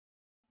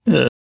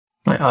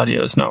My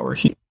audio is not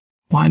working.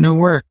 Why no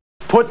work?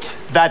 Put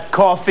that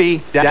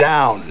coffee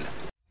down.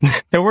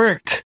 It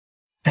worked.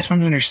 I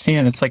don't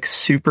understand. It's like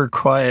super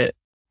quiet.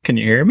 Can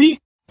you hear me?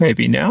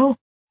 Maybe now?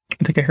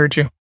 I think I heard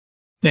you.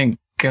 Thank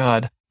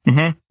God.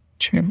 Oh,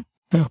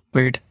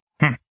 weird.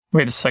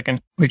 Wait a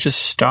second. We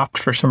just stopped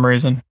for some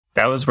reason.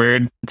 That was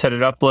weird. It said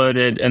it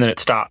uploaded and then it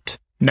stopped.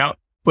 Now,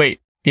 wait.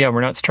 Yeah,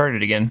 we're not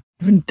started again.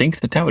 I wouldn't think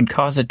that would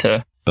cause it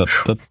to...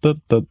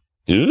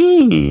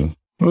 Ooh.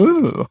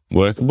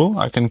 Workable.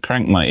 I can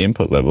crank my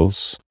input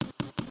levels.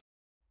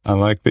 I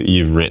like that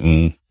you've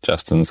written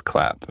Justin's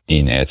clap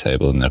in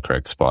Airtable in the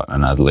correct spot,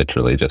 and I've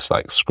literally just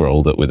like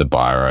scrolled it with a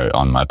biro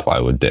on my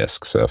plywood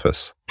desk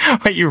surface.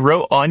 Wait, you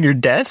wrote on your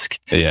desk?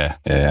 Yeah.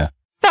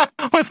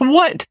 With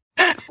what?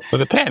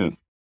 With a pen.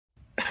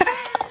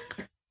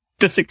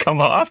 Does it come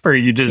off, or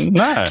you just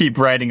keep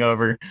writing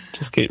over?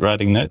 Just keep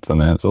writing notes on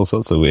there. There's all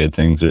sorts of weird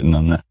things written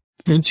on there.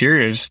 It's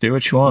yours. Do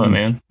what you want,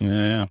 man.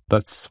 Yeah.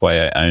 That's why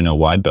I own a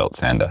wide belt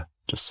sander,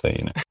 just so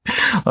you know.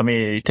 Let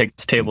me take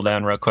this table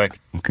down real quick.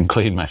 I can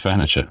clean my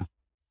furniture.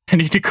 I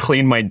need to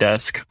clean my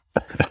desk.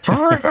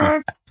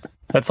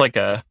 That's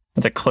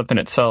a clip in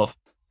itself.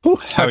 Ooh,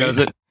 how goes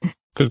it?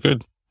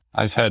 Good.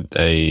 I've had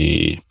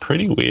a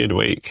pretty weird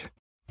week.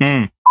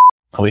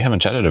 We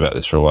haven't chatted about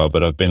this for a while,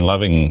 but I've been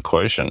loving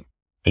Quotient.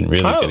 Been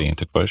really getting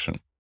into Quotient.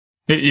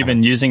 You've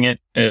been using it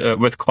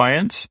with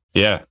clients?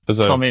 Yeah.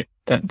 Tell me,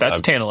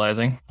 that's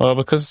tantalizing. Well,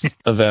 because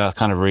of our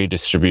kind of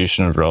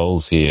redistribution of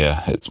roles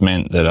here, it's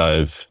meant that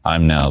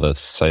I'm now the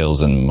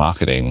sales and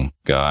marketing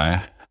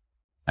guy.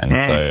 And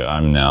so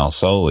I'm now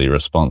solely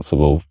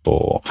responsible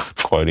for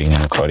quoting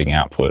and quoting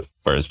output.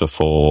 Whereas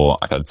before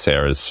I had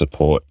Sarah's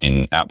support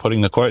in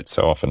outputting the quotes.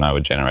 So often I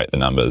would generate the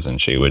numbers and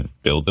she would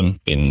build them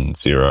in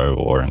Xero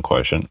or in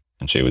Quotient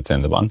and she would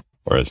send them on.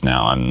 Whereas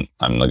now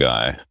I'm the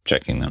guy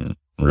checking them,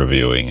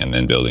 reviewing and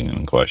then building them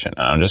in Quotient.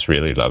 And I'm just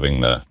really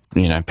loving the,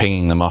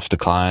 pinging them off to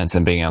clients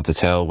and being able to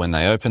tell when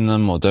they open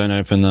them or don't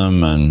open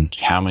them and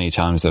how many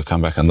times they've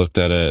come back and looked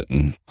at it.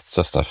 And it's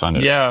just, I find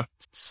it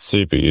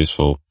super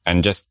useful.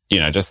 And just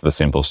the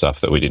simple stuff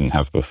that we didn't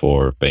have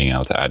before, being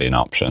able to add in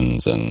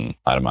options and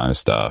itemize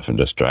stuff and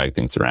just drag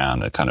things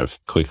around and kind of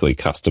quickly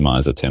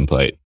customize a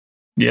template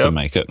to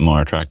make it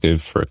more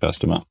attractive for a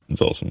customer.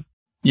 It's awesome.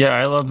 Yeah,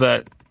 I love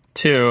that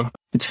too.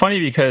 It's funny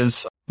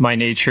because my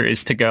nature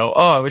is to go,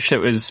 I wish it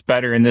was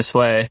better in this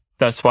way.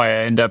 That's why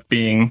I end up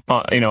being,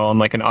 on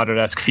like an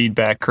Autodesk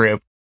feedback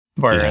group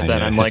where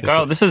I'm like,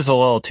 this is a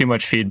little too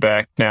much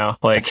feedback now.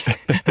 Like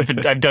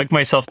I've dug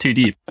myself too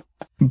deep.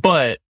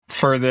 But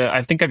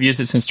I think I've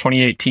used it since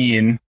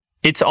 2018.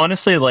 It's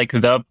honestly like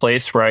the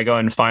place where I go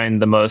and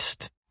find the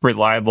most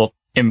reliable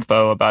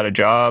info about a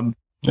job.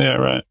 Yeah,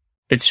 right.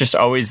 It's just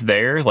always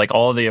there. Like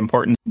all the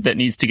important that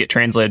needs to get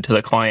translated to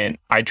the client,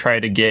 I try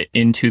to get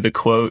into the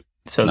quote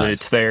so that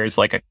it's there as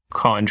like a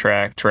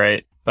contract,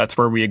 right? That's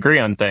where we agree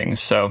on things.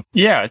 So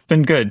yeah, it's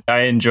been good.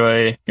 I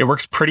enjoy it.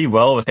 Works pretty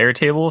well with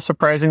Airtable,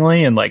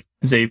 surprisingly, and like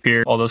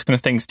Zapier, all those kind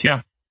of things too.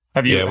 Yeah.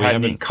 Have you had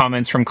any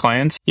comments from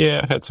clients? Yeah,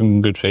 I've had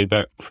some good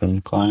feedback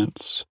from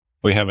clients.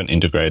 We haven't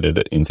integrated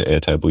it into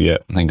Airtable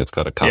yet. I think it's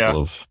got a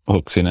couple of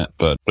hooks in it,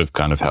 but we've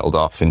kind of held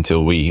off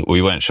until we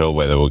weren't sure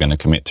whether we're going to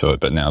commit to it.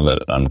 But now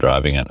that I'm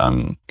driving it,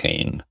 I'm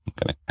keen. I'm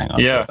going to hang on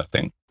to it, I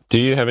think. Do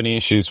you have any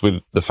issues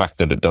with the fact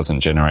that it doesn't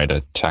generate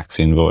a tax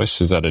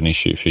invoice? Is that an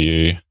issue for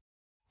you?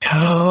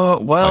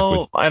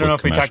 Well, I don't know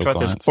if we talked about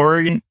this.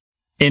 Oregon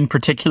in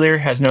particular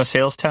has no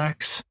sales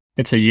tax.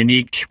 It's a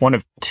unique one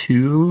of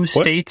two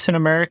states in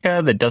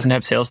America that doesn't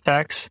have sales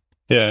tax.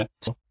 Yeah.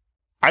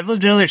 I've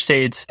lived in other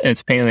states and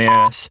it's a pain in the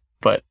ass,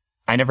 but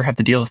I never have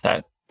to deal with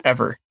that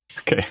ever.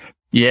 Okay.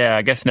 Yeah,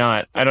 I guess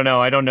not. I don't know.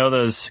 I don't know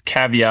those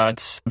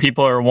caveats.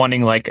 People are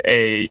wanting like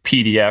a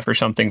PDF or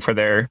something for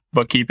their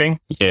bookkeeping.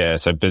 Yeah,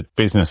 so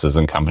businesses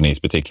and companies,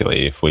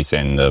 particularly if we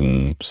send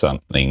them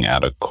something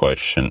out of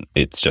Quotient,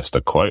 it's just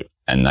a quote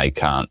and they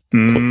can't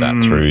put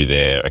that through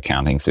their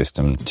accounting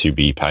system to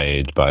be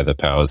paid by the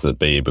powers that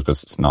be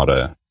because it's not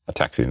a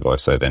tax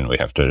invoice. So then we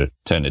have to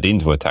turn it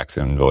into a tax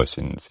invoice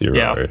in Xero.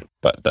 Yeah.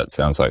 But that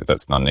sounds like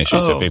that's not an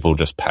issue. So people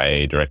just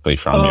pay directly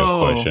from your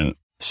Quotient.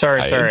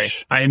 Sorry.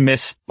 I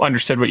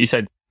misunderstood what you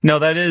said. No,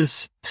 that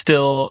is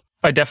still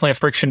definitely a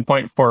friction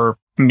point for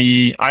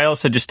me. I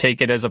also just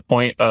take it as a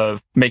point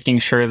of making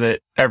sure that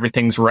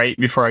everything's right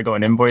before I go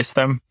and invoice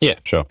them. Yeah,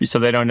 sure. So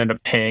they don't end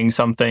up paying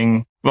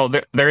something. Well,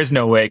 there is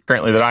no way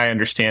currently that I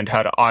understand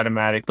how to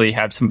automatically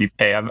have somebody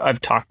pay.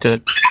 I've talked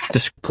to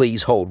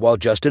Please hold while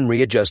Justin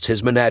readjusts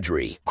his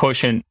menagerie.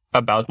 Quotient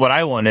about what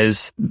I want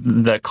is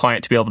the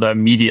client to be able to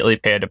immediately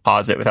pay a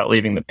deposit without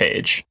leaving the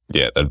page.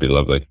 Yeah, that'd be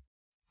lovely.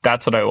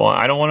 That's what I want.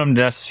 I don't want them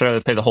to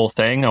necessarily pay the whole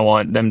thing. I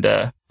want them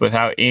to,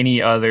 without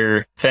any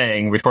other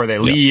thing, before they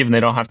leave and they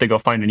don't have to go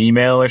find an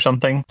email or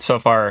something. So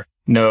far,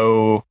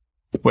 no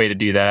way to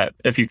do that.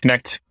 If you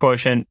connect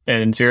Quotient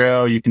and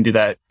Xero, you can do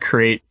that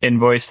create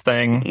invoice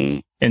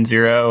thing in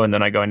Xero, and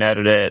then I go and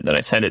edit it, then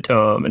I send it to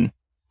them. And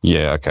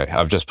yeah, okay.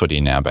 I've just put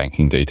in our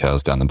banking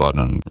details down the bottom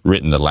and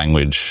written the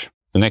language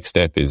the next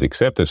step is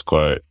accept this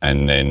quote,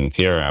 and then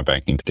here are our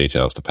banking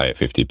details to pay a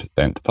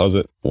 50%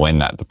 deposit. When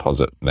that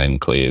deposit then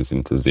clears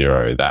into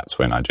zero, that's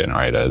when I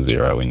generate a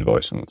zero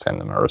invoice and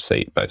send them a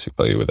receipt,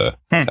 basically, with a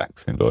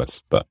tax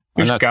invoice. But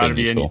there's got to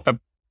be a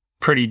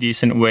pretty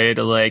decent way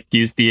to like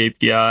use the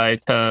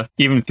API to,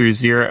 even through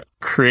Zero,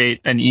 create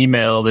an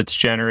email that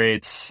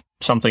generates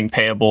something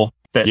payable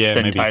that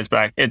then maybe ties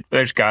back.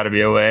 There's got to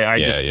be a way.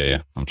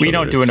 We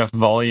don't do enough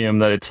volume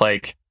that it's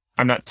like,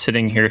 I'm not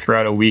sitting here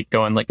throughout a week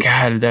going like,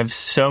 God, I have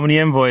so many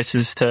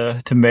invoices to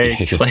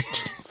make. Like,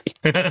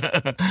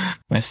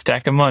 my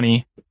stack of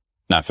money.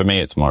 No, for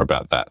me, it's more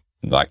about that.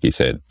 Like you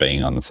said,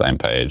 being on the same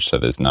page. So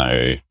there's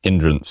no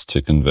hindrance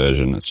to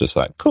conversion. It's just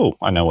like, cool,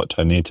 I know what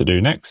I need to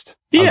do next.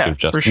 I'll give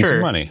Justin for sure. some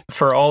money.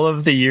 For all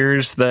of the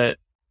years that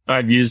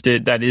I've used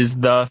it, that is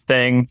the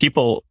thing.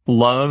 People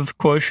love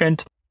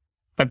Quotient.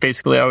 I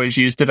basically always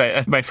used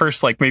it. My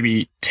first like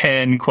maybe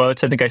 10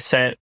 quotes, I think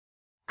I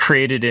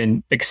created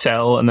in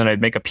Excel, and then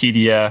I'd make a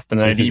PDF and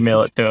then I'd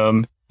email it to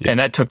them. And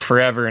that took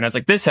forever. And I was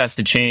like, this has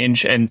to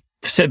change. And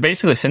so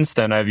basically since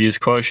then I've used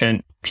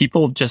Quotient.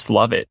 People just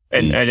love it.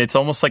 And it's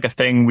almost like a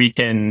thing we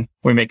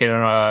make it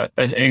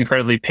an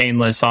incredibly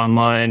painless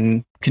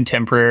online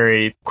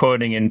contemporary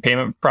quoting and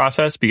payment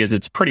process, because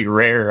it's pretty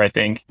rare, I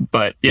think.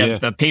 But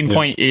the pain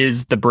point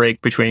is the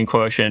break between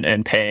Quotient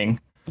and paying.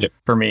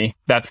 For me,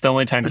 that's the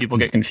only time people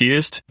get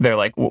confused. They're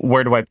like,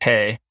 where do I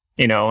pay?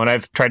 You know, and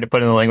I've tried to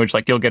put in the language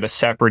like you'll get a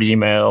separate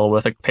email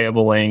with a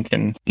payable link,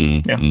 and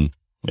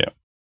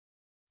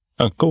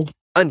Oh, cool.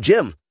 I'm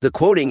Jim, the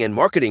quoting and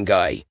marketing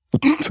guy.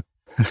 It's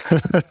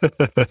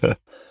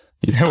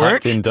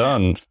typed in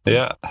done.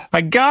 Yeah.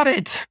 I got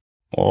it.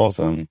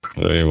 Awesome.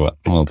 Very well.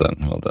 Well done.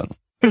 Well done.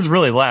 It was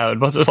really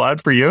loud. Was it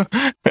loud for you?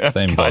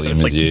 Same volume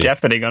as you.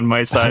 Deafening on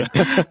my side.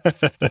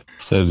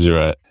 Serves you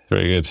right.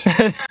 Very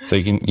good. So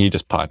you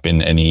just pipe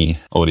in any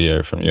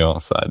audio from your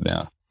side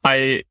now.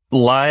 I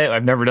lie.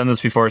 I've never done this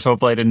before, so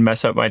hopefully I didn't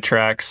mess up my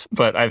tracks.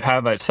 But I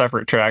have a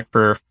separate track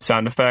for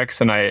sound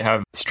effects, and I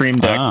have Stream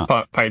Deck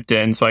piped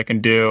in, so I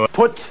can do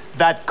Put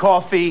that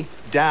coffee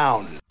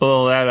down. a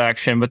little of that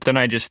action. But then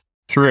I just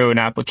threw an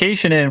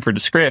application in for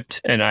the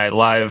script, and I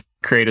live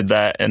created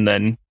that and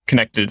then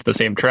connected it to the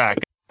same track.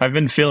 I've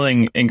been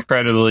feeling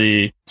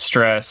incredibly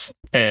stressed,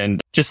 and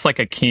just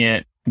like I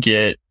can't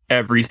get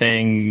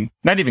everything,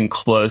 not even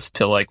close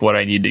to like what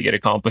I need to get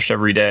accomplished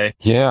every day.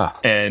 Yeah.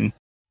 And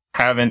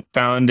haven't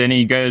found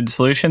any good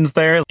solutions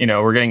there. You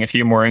know, we're getting a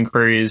few more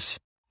inquiries.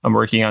 I'm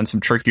working on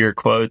some trickier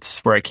quotes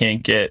where I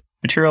can't get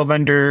material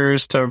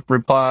vendors to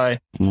reply.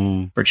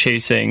 We're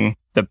chasing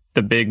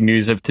the big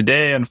news of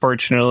today,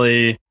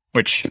 unfortunately,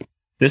 which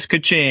this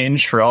could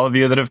change for all of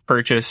you that have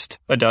purchased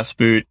a dust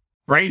boot.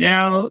 Right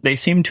now, they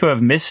seem to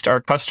have missed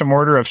our custom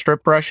order of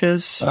strip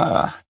brushes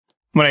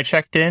when I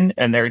checked in,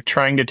 and they're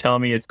trying to tell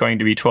me it's going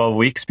to be 12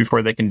 weeks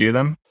before they can do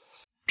them.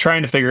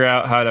 Trying to figure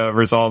out how to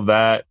resolve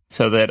that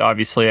so that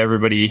obviously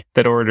everybody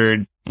that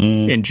ordered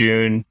in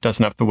June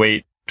doesn't have to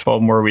wait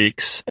 12 more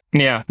weeks.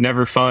 Yeah,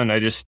 never fun.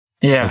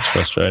 It's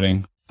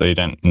frustrating. So you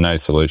don't no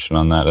solution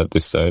on that at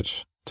this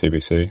stage,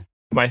 TBC.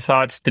 My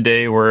thoughts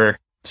today were,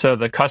 so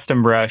the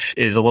custom brush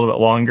is a little bit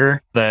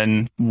longer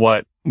than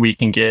what we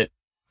can get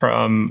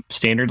from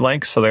standard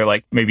lengths. So they're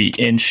like maybe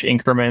inch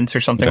increments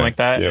or something like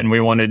that. Yep. And we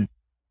wanted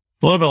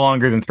a little bit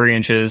longer than 3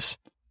 inches.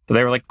 So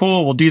they were like,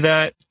 cool, we'll do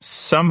that.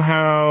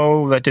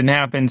 Somehow that didn't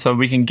happen. So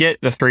we can get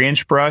the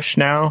 3-inch brush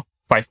now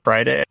by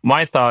Friday.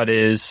 My thought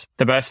is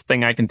the best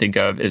thing I can think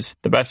of is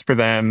the best for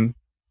them,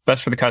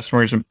 best for the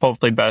customers, and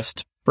hopefully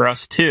best for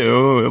us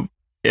too,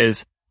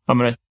 is I'm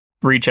going to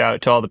reach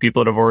out to all the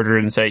people that have ordered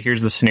and say,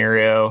 here's the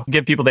scenario.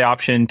 Give people the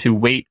option to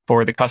wait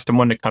for the custom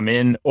one to come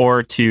in,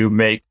 or to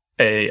make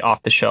a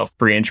off-the-shelf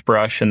 3-inch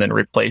brush and then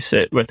replace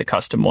it with a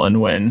custom one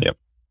when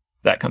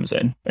that comes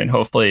in, and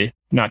hopefully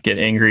not get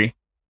angry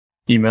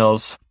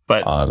emails.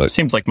 But it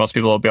seems like most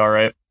people will be all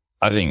right.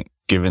 I think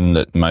given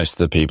that most of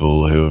the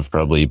people who have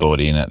probably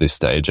bought in at this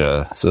stage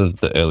are sort of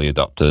the early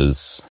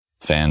adopters,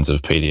 fans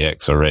of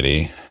PDX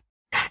already,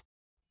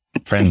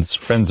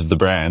 friends of the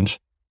brand,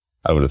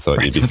 I would have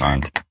thought you'd be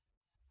fine.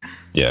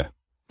 Yeah.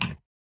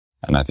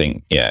 And I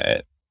think,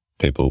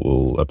 people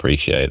will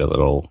appreciate a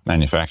little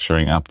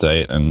manufacturing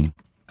update. And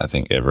I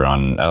think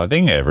everyone,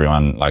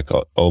 like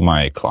all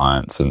my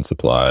clients and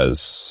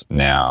suppliers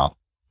now,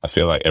 I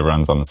feel like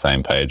everyone's on the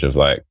same page of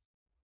like,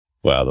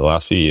 well, the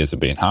last few years have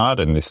been hard,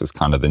 and this is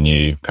kind of the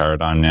new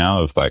paradigm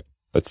now of like,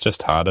 it's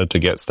just harder to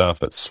get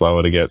stuff, it's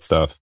slower to get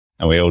stuff,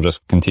 and we all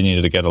just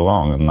continue to get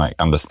along and like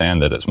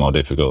understand that it's more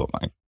difficult.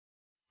 Like,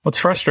 what's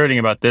frustrating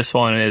about this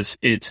one is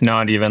it's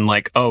not even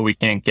like, oh, we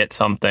can't get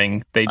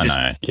something. They just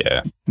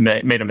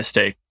made a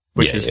mistake,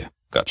 which is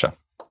gotcha.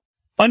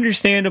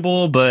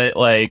 Understandable, but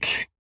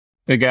like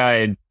the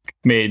guy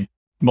made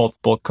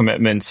multiple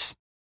commitments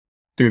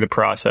through the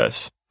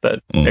process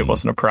that it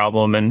wasn't a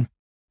problem, and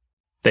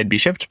they'd be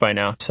shipped by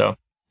now. So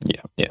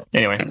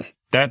anyway,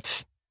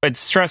 it's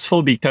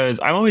stressful because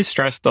I'm always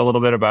stressed a little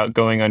bit about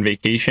going on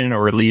vacation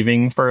or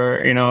leaving for,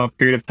 a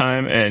period of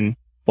time. And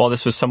while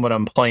this was somewhat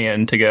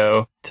unplanned to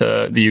go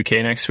to the UK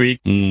next week,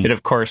 it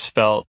of course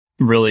felt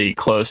really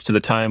close to the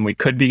time we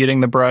could be getting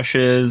the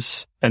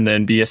brushes and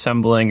then be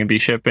assembling and be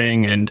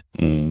shipping.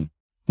 And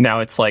now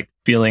it's like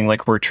feeling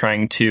like we're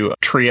trying to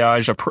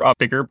triage a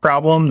bigger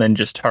problem than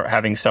just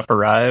having stuff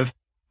arrive.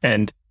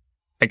 And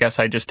I guess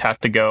I just have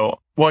to go,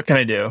 what can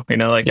I do? You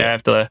know, like I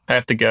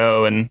have to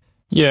go and.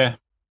 Yeah.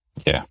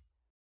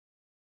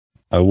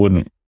 I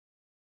wouldn't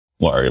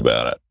worry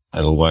about it.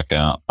 It'll work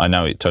out.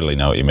 Totally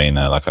know what you mean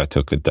though. Like I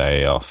took a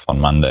day off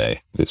on Monday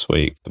this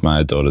week,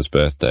 my daughter's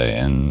birthday,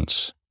 and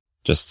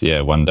just,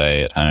 one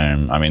day at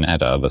home. I mean, I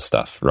had other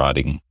stuff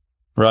writing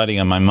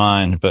on my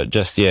mind, but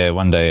just,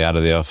 one day out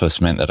of the office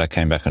meant that I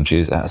came back on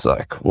Tuesday. I was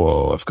like,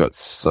 whoa, I've got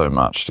so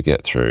much to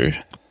get through.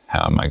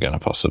 How am I going to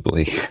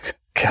possibly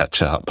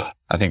catch up?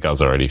 I think I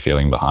was already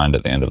feeling behind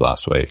at the end of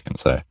last week. And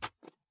so,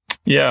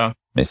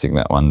 missing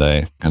that one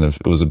day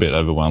it was a bit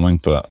overwhelming,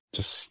 but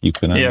just, you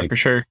can only for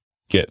sure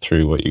get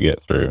through what you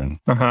get through. And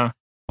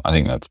I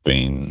think that's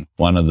been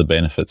one of the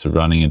benefits of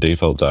running a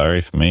default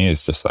diary for me,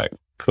 is just like,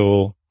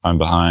 cool, I'm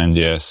behind,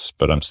 yes,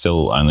 but I'm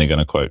still only going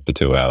to quote for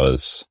 2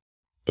 hours,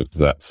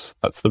 because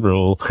that's the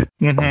rule.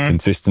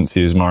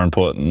 Consistency is more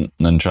important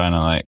than trying to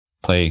like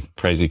play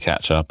crazy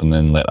catch up and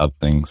then let other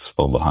things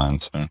fall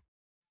behind. So,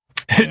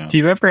 do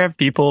you ever have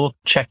people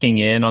checking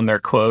in on their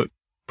quote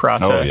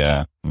process?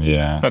 Oh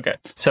yeah. Okay,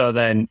 so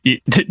then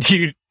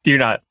you're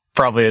not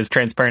probably as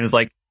transparent as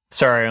like,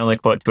 sorry, I only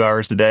quote 2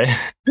 hours a day.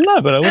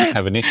 No, but I wouldn't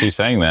have an issue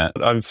saying that.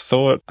 I've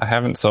thought I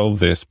haven't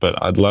solved this,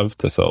 but I'd love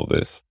to solve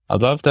this.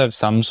 I'd love to have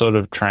some sort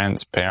of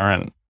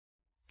transparent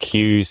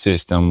queue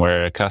system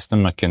where a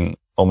customer can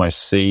almost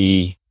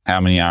see how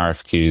many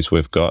RFQs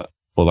we've got,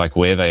 or like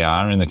where they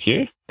are in the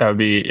queue. That would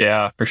be,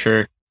 for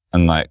sure.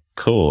 And like,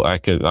 cool,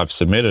 I've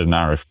submitted an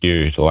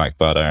RFQ to like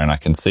Butter, and I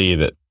can see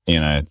that,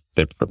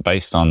 they're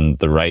based on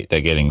the rate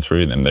they're getting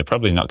through them, they're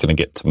probably not going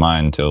to get to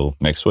mine until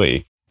next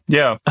week.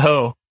 Yeah.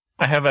 Oh,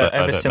 I have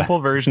a simple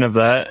version of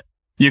that.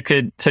 You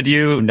could, so do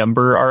you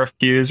number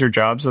RFQs or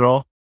jobs at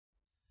all?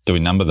 Do we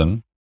number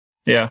them?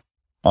 Yeah.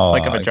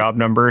 Like of a job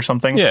number or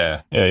something?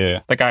 Yeah.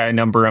 Like I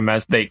number them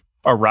as they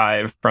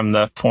arrive from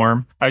the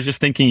form. I was just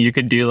thinking you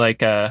could do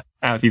like I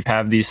don't know if you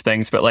have these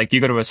things, but like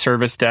you go to a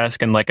service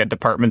desk in like a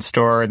department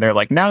store and they're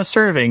like, now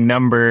serving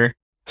number.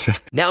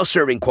 Now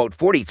serving quote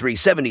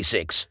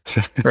 4376.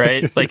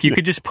 Right? Like you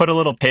could just put a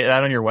little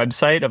that on your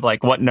website of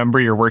like what number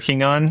you're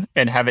working on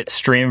and have it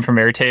stream from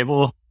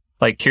Airtable.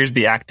 Like, here's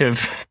the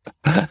active.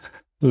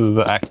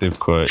 The active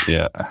quote,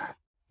 yeah.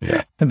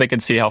 And they can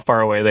see how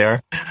far away they are.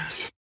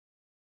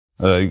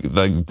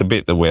 The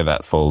bit where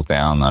that falls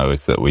down, though,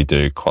 is that we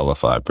do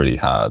qualify pretty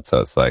hard.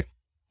 So it's like,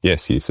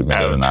 yes, you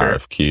submitted an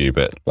RFQ,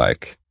 but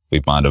like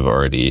we might have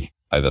already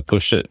either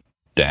pushed it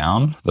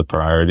down the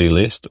priority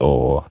list,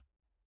 or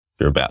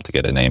you're about to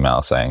get an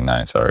email saying,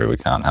 no, sorry, we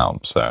can't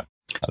help. So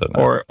I don't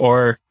know.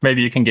 Or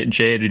maybe you can get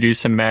Jay to do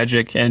some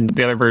magic. And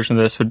the other version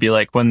of this would be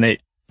like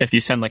if you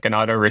send like an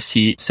auto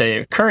receipt,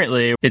 say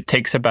currently it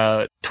takes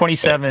about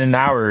 27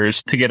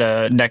 hours to get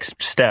a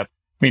next step,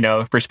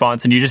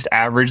 response, and you just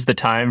average the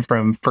time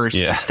from first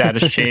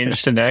status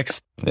change to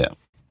next. Yeah.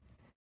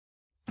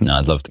 No,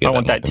 I'd love to get I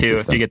want that too,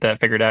 if you get that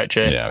figured out,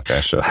 Jay. Yeah,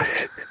 okay, sure.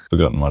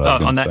 Forgotten what I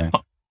was going to say.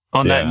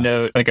 On that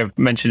note, like I've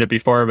mentioned it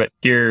before, but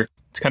they're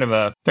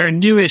a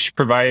newish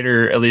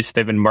provider. At least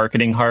they've been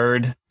marketing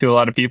hard to a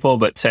lot of people,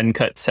 but Send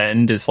Cut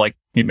Send is like,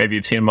 maybe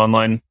you've seen them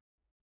online.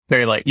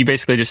 They're like, you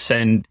basically just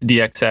send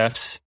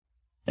DXFs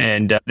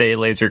and they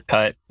laser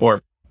cut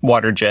or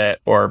water jet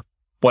or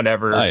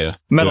whatever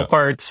metal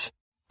parts.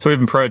 So we've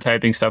been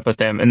prototyping stuff with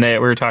them. And we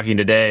were talking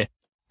today,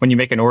 when you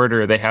make an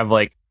order, they have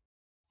like,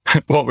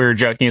 what we were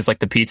joking is like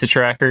the pizza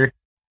tracker.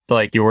 So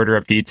like you order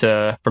a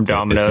pizza from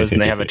Domino's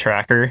and they have a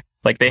tracker.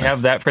 Like they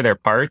have that for their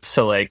parts.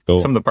 So like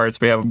some of the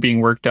parts we have being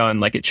worked on,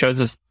 like it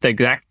shows us the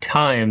exact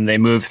time they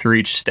move through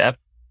each step.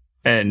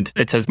 And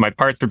it says my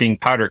parts are being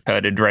powder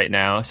coated right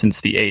now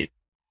since the 8th.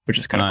 Which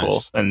is kind of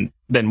cool. And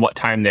then what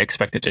time they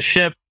expect it to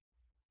ship.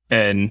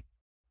 And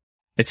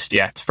it's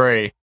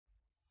very,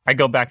 I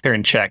go back there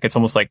and check. It's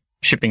almost like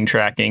shipping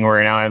tracking,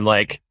 where now I'm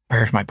like,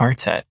 where's my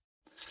parts at?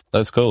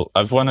 That's cool.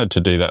 I've wanted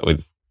to do that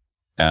with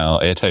our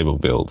Airtable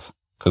build,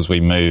 because we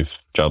move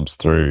jobs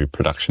through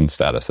production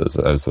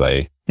statuses as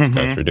they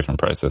go through different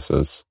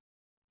processes.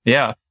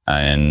 Yeah.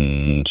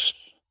 And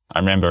I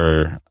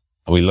remember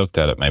we looked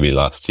at it maybe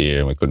last year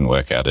and we couldn't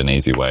work out an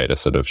easy way to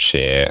sort of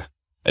share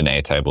an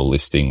Airtable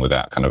listing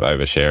without kind of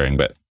oversharing,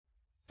 but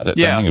I don't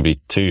think it'd be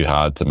too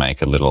hard to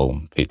make a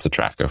little pizza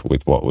tracker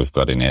with what we've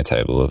got in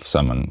Airtable. If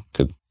someone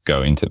could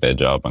go into their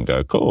job and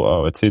go,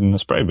 cool, it's in the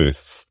spray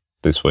booth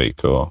this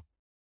week, or...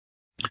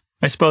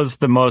 I suppose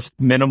the most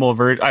minimal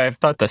I've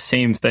thought the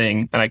same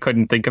thing, and I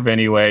couldn't think of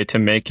any way to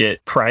make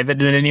it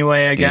private in any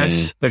way, I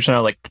guess. There's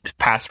no like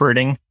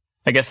passwording.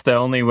 I guess the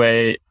only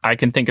way I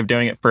can think of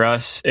doing it for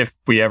us, if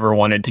we ever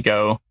wanted to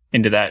go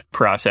into that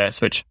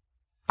process, which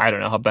I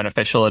don't know how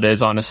beneficial it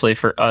is, honestly,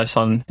 for us.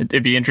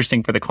 It'd be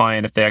interesting for the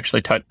client if they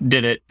actually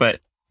did it, but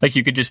like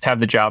you could just have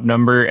the job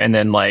number and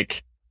then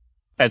like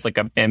as like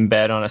an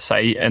embed on a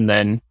site, and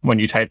then when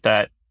you type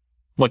that,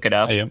 look it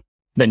up,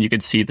 then you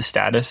could see the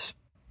status.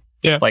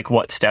 Yeah. like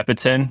what step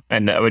it's in.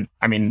 And that would,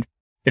 I mean,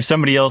 if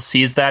somebody else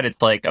sees that,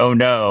 it's like, oh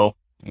no,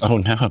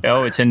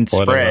 it's in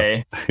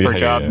spray for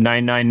job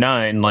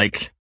 999.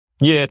 Like,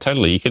 yeah,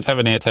 totally. You could have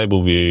an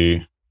Airtable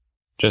view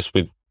just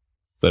with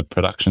the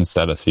production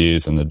status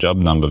views and the job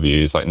number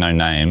views, like no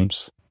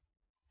names.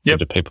 Yep.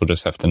 Do people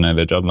just have to know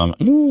their job number?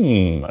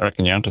 I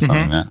reckon you're onto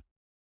something there.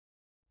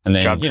 And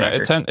then, Job you know,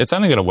 tracker. it's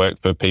only going to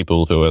work for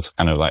people who are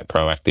kind of like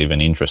proactive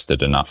and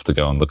interested enough to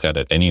go and look at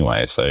it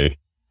anyway. So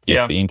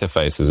if the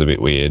interface is a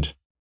bit weird,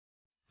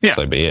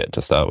 so be it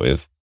to start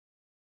with.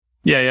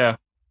 Yeah.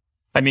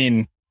 I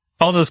mean,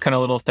 all those kind of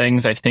little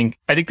things, I think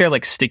they're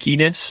like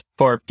stickiness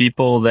for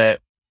people that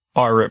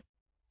are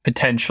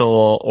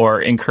potential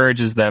or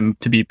encourages them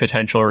to be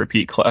potential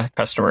repeat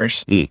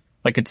customers.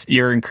 Like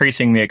you're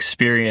increasing the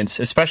experience,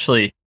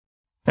 especially,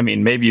 I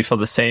mean, maybe you feel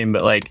the same,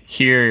 but like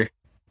here,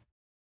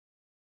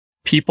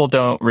 people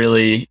don't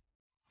really,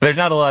 there's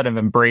not a lot of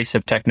embrace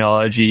of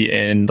technology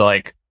and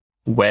like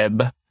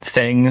web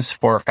things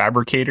for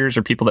fabricators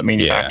or people that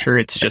manufacture.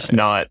 It's just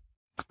not,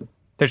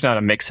 there's not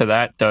a mix of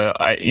that.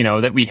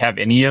 That we have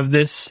any of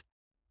this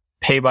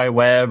pay by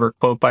web or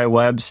quote by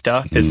web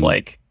stuff is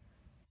like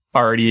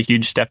already a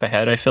huge step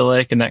ahead, I feel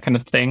like, and that kind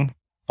of thing.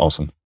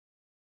 Awesome.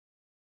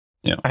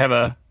 Yeah. I have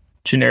a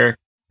generic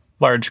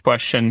large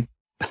question.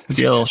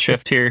 Be a little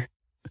shift here.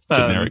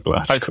 Generic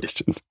large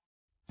question.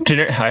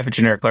 I have a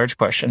generic large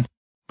question.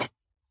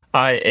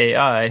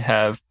 I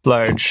have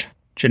large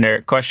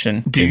generic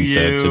question.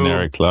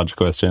 Generic large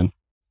question.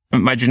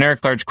 My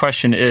generic large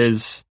question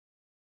is,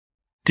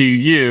 do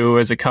you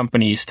as a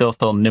company still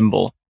feel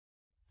nimble?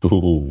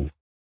 Ooh,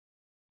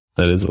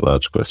 that is a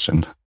large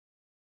question.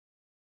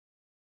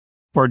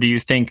 Or do you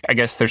think, I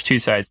guess there's two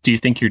sides. Do you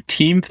think your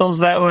team feels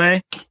that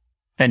way?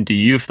 And do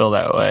you feel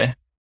that way?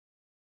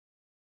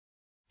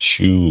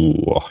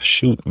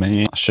 Shoot,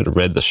 man. I should have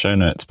read the show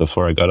notes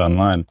before I got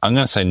online. I'm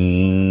going to say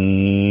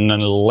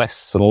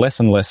less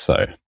and less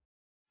so.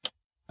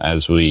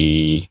 As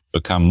we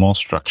become more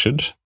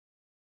structured,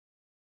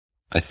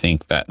 I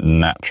think that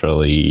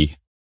naturally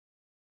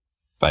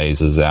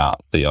phases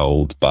out the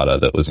old butter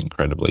that was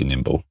incredibly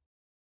nimble.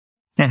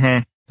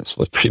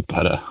 Slippery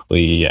butter.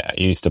 We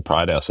used to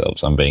pride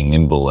ourselves on being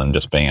nimble and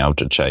just being able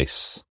to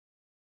chase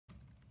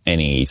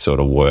any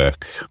sort of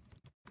work,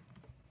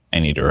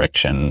 any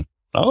direction.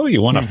 Oh,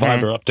 you want a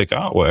fiber optic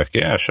artwork?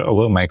 Yeah, sure,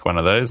 we'll make one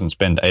of those and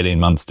spend 18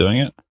 months doing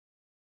it.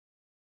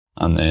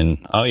 And then,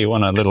 oh, you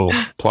want a little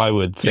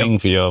plywood thing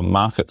for your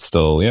market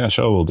stall? Yeah,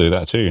 sure, we'll do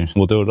that too.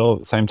 We'll do it all at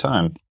the same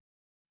time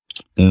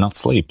and not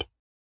sleep.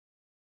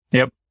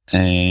 Yep.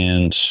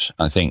 And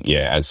I think,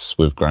 as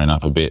we've grown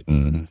up a bit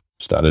and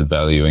started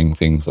valuing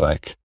things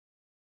like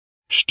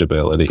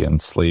stability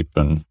and sleep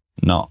and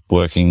not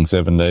working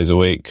 7 days a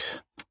week,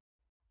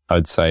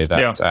 I'd say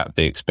that's at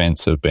the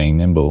expense of being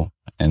nimble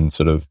and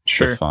sort of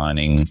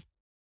defining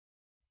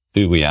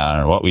who we are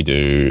and what we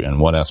do and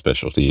what our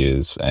specialty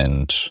is,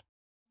 and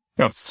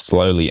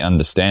slowly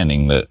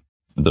understanding that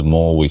the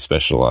more we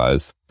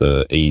specialize,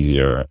 the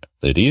easier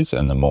it is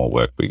and the more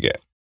work we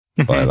get.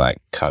 By like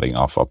cutting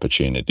off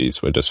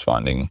opportunities, we're just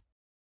finding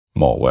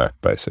more work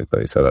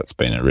basically. So that's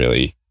been a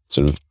really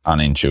sort of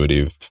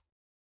unintuitive,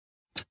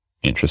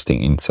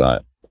 interesting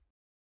insight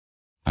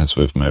as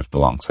we've moved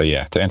along. So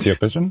to answer your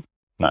question,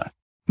 no.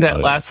 That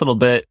last little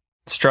bit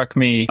struck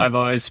me. I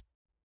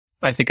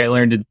think I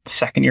learned in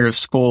second year of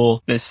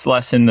school, this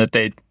lesson that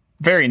they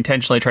very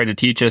intentionally tried to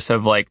teach us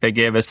of like, they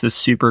gave us this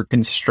super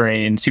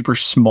constrained, super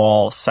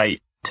small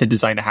site to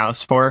design a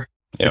house for.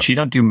 Which you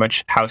don't do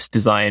much house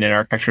design in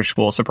architecture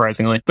school,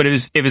 surprisingly. But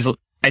it was,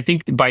 I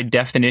think, by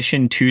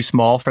definition, too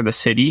small for the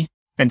city.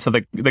 And so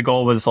the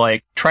goal was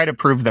like, try to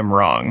prove them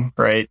wrong,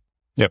 right?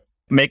 Yep.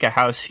 Make a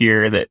house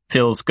here that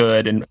feels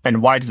good.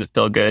 And why does it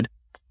feel good?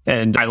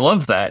 And I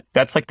love that.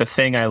 That's like the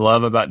thing I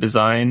love about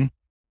design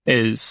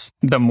is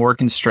the more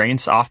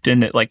constraints,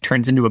 often it like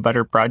turns into a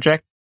better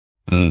project.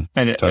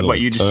 What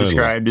you just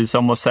described is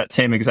almost that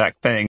same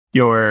exact thing.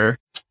 Your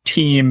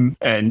team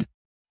and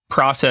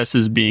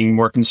processes being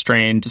more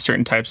constrained to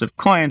certain types of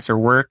clients or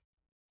work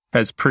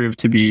has proved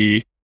to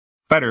be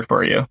better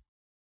for you,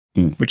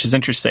 which is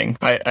interesting.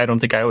 I don't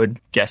think I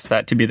would guess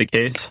that to be the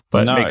case,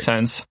 but it makes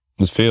sense.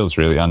 It feels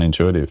really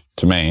unintuitive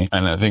to me,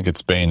 and I think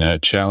it's been a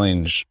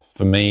challenge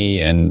for me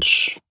and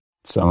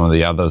some of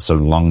the other sort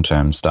of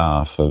long-term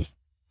staff of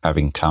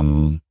having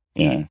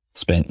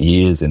spent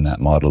years in that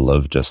model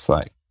of just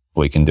like,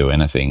 we can do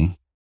anything.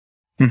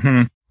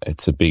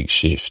 It's a big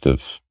shift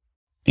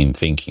in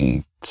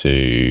thinking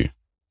to,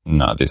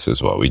 no, this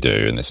is what we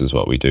do and this is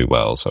what we do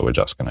well, so we're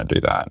just going to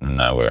do that. And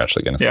no, we're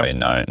actually going to say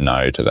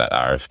no to that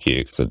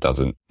RFQ because it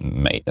doesn't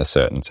meet a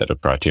certain set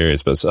of criteria.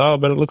 But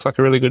it looks like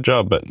a really good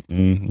job. But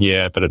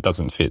but it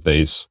doesn't fit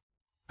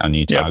our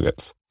new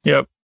targets.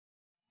 Yep.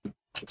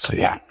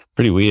 So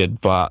pretty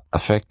weird, but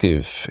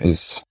effective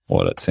is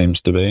what it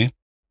seems to be.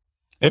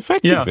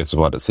 Effective is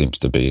what it seems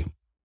to be.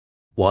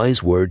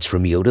 Wise words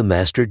from Yoda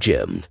Master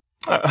Jim.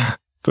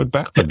 Good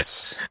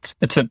backwards.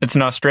 It's an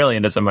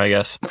Australianism, I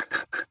guess.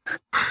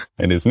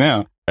 It is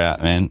now.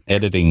 Right, man.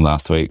 Editing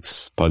last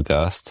week's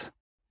podcast.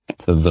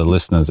 To the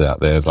listeners out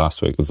there,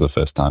 last week was the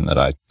first time that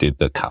I did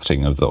the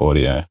cutting of the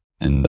audio,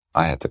 and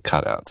I had to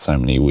cut out so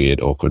many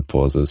weird, awkward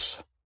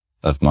pauses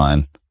of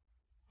mine.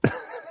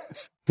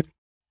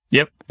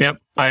 Yep.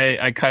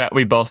 I cut out.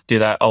 We both do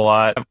that a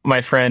lot.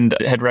 My friend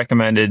had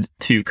recommended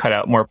to cut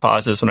out more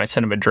pauses when I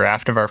sent him a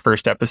draft of our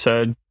first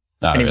episode.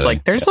 And he was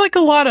like, there's like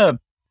a lot of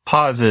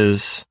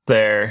pauses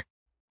there.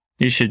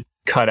 You should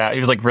cut out.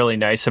 He was like really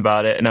nice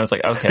about it. And I was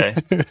like, okay.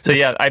 So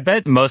yeah, I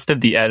bet most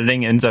of the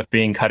editing ends up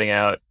being cutting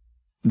out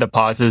the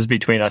pauses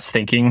between us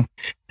thinking.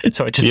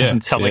 So it just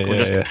doesn't sound like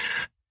we're just,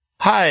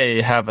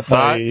 hi, have a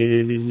thought.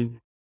 Hi.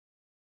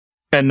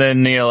 And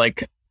then,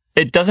 like,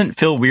 it doesn't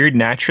feel weird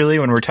naturally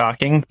when we're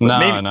talking. No.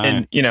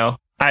 And,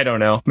 I don't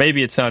know.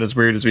 Maybe it's not as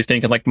weird as we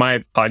think. And like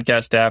my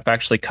podcast app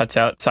actually cuts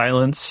out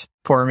silence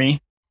for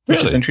me,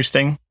 which is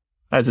interesting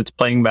as it's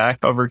playing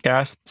back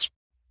Overcast. It's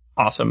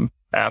awesome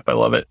app. I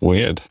love it.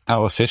 Weird.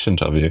 How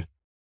efficient of you.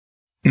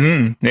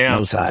 Yeah.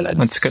 No silence.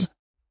 That's good.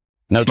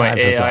 No it's time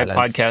my for AI silence.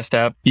 podcast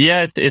app.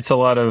 Yeah, it's a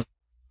lot of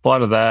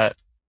that.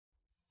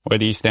 Where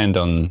do you stand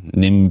on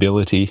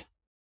nimbility?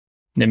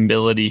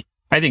 Nimbility.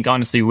 I think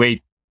honestly,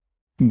 way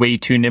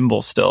too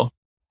nimble still.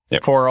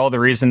 Yep. For all the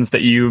reasons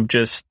that you've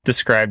just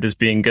described as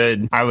being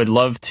good. I would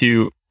love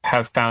to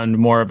have found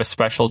more of a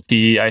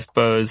specialty, I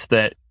suppose,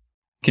 that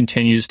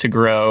continues to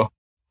grow.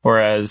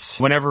 Whereas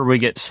whenever we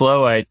get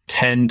slow, I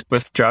tend,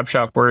 with job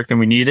shop work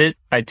and we need it,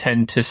 I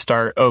tend to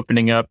start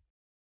opening up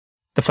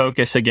the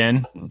focus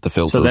again. The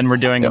filters. So then we're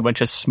doing a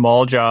bunch of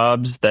small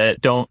jobs that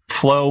don't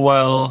flow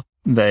well.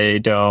 They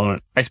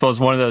don't, I suppose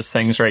one of those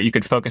things, right, you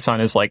could focus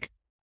on is like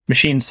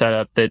machine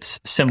setup that's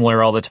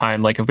similar all the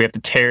time. Like if we have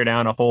to tear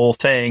down a whole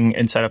thing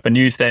and set up a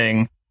new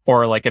thing,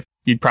 or like if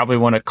you'd probably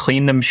want to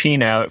clean the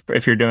machine out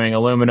if you're doing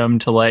aluminum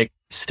to like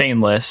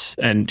stainless,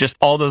 and just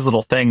all those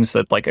little things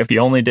that like if you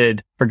only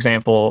did, for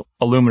example,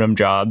 aluminum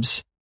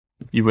jobs,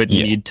 you would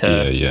need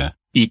to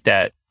eat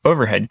that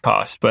overhead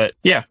cost. But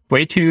yeah,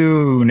 way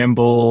too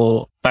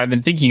nimble. I've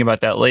been thinking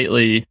about that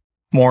lately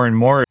more and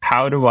more.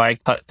 How do I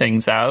cut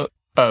things out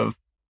of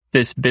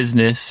this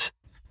business?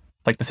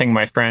 Like the thing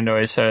my friend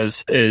always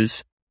says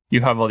is you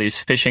have all these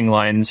fishing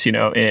lines,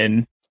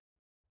 in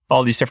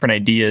all these different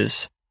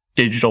ideas,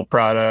 digital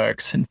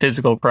products and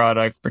physical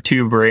products for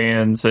two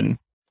brands and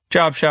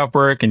job shop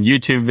work and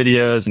YouTube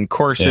videos and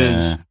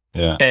courses.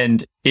 Yeah.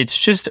 And it's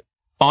just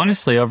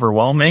honestly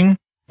overwhelming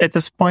at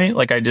this point.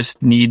 Like I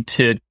just need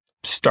to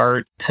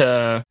start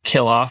to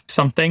kill off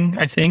something,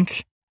 I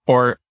think.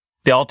 Or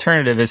the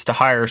alternative is to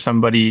hire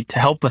somebody to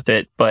help with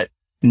it, but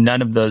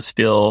none of those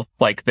feel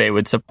like they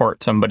would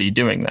support somebody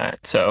doing that.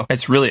 So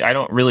it's really, I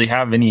don't really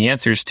have any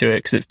answers to it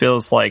because it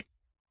feels like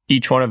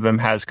each one of them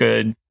has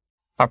good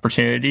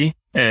opportunity.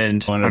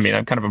 And I mean,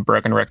 I'm kind of a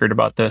broken record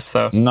about this,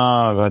 though.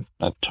 No,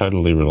 I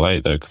totally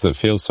relate, though, because it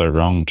feels so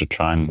wrong to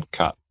try and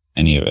cut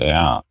any of it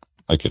out.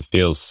 Like it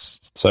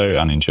feels so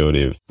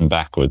unintuitive and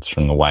backwards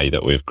from the way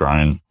that we've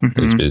grown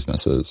these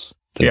businesses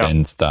to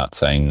then start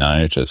saying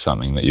no to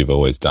something that you've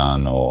always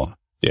done, or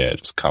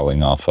just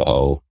culling off a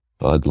whole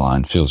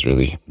bloodline feels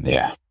really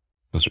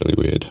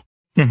weird.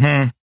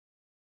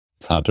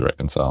 It's hard to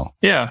reconcile.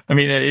 Yeah, I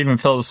mean, it even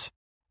feels,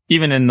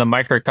 even in the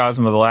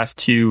microcosm of the last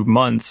 2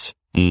 months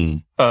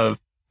of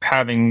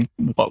having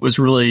what was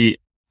really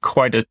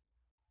quite a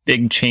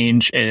big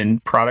change in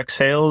product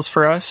sales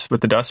for us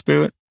with the dust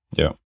boot.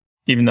 Yeah.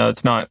 Even though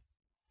it's not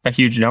a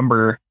huge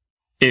number,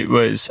 it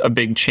was a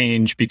big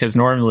change because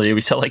normally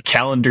we sell like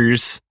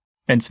calendars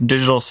and some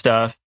digital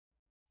stuff,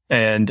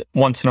 and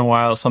once in a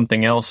while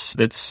something else.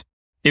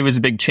 It was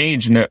a big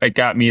change, and it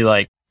got me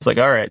like, it's like,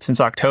 all right,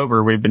 since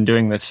October we've been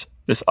doing this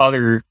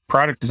other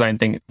product design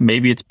thing.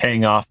 Maybe it's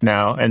paying off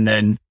now. And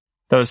then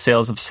those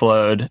sales have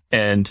slowed,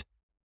 and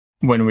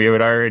when we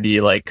had already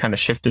like kind of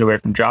shifted away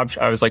from job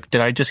shop, I was like,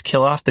 did I just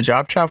kill off the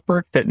job shop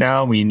work that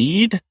now we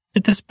need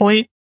at this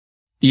point?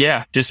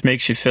 Yeah, just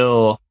makes you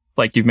feel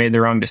like you've made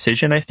the wrong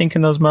decision, I think,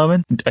 in those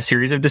moments, a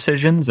series of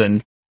decisions,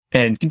 and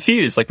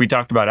confused. Like we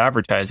talked about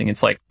advertising.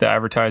 It's like the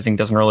advertising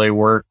doesn't really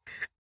work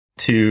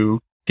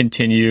to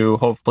continue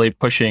hopefully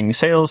pushing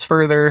sales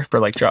further for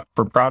like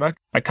for product.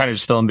 I kind of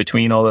just feel in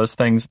between all those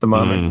things at the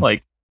moment.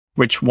 Like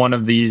which one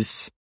of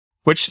these,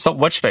 what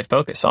should I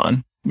focus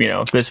on,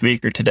 this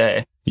week or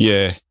today?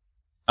 Yeah.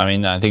 I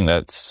mean, I think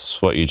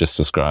that's what you just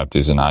described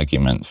is an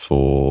argument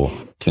for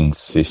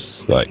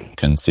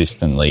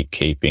consistently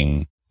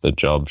keeping the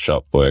job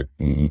shop work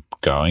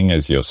going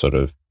as your sort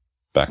of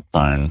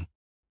backbone.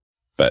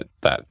 But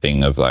that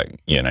thing of like,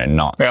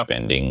 not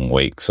spending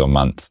weeks or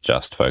months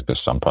just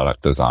focused on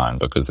product design,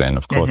 because then,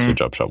 of course, your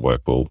job shop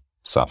work will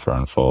suffer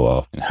and fall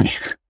off.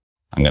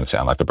 I'm going to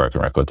sound like a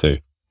broken record too.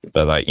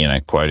 But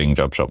like, quoting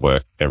job shop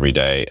work every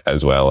day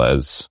as well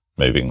as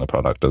moving the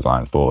product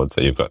design forward.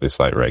 So you've got this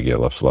like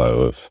regular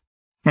flow of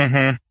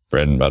bread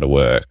and butter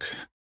work.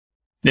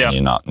 Yeah. And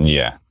you're not,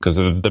 because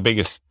the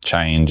biggest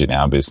change in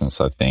our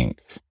business, I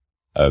think,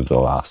 over the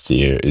last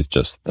year is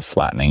just the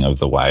flattening of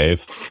the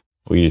wave.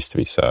 We used to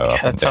be so up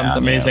and down. That sounds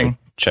amazing. We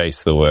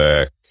chase the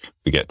work,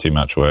 we get too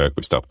much work,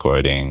 we stop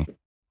quoting,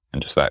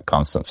 and just that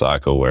constant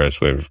cycle.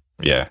 Whereas we've,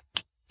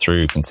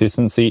 through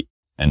consistency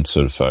and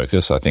sort of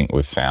focus, I think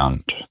we've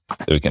found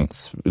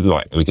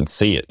that we can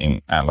see it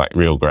in like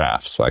real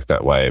graphs, like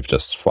that wave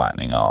just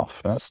flattening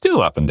off. And it's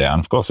still up and down.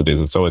 Of course it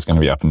is. It's always going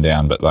to be up and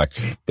down, but like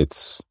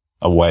it's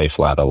a way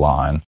flatter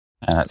line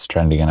and it's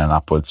trending in an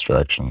upwards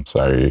direction.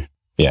 So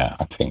yeah,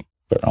 I think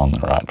we're on the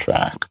right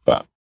track.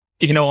 But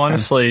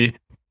honestly,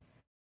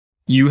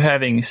 you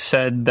having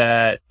said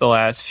that the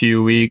last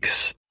few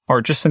weeks,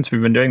 or just since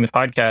we've been doing the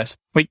podcast,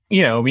 we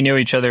knew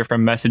each other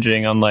from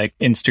messaging on like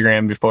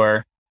Instagram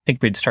before. I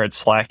think we'd started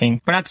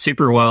slacking, but not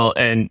super well.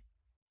 And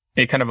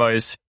it kind of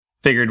always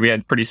figured we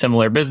had pretty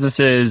similar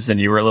businesses and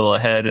you were a little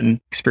ahead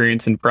in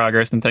experience and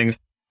progress and things.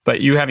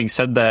 But you having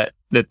said that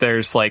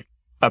there's like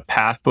a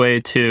pathway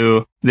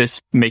to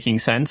this making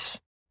sense,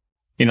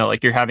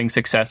 like you're having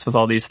success with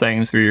all these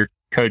things through your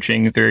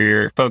coaching, through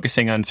your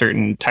focusing on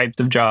certain types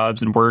of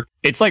jobs and work.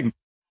 It's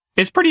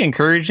pretty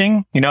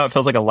encouraging. It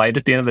feels like a light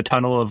at the end of the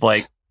tunnel of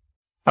like,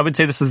 I would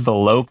say this is the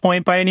low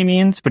point by any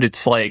means, but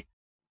it's like,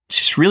 it's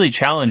just really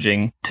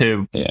challenging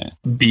to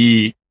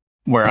be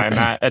where I'm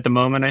at the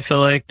moment, I feel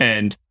like.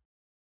 And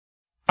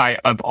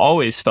I've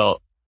always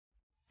felt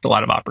a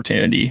lot of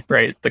opportunity,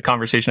 right? The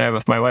conversation I have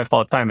with my wife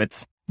all the time,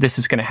 this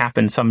is going to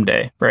happen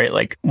someday, right?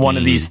 Like one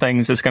of these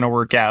things is going to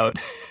work out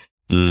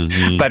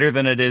better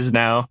than it is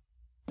now.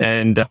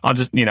 And I'll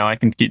just, I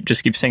can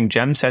keep saying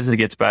Jem says it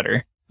gets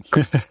better.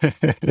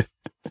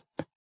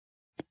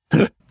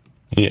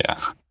 Yeah.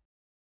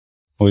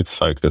 With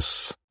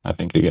focus, I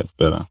think it gets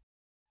better.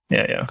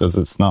 Yeah. Because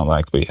it's not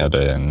like we had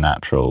a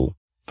natural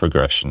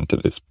progression to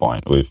this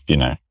point. We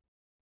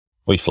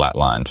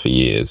flatlined for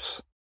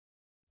years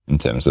in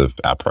terms of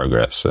our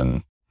progress,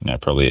 and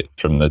probably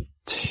from the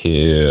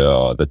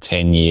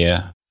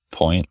 10-year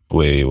point,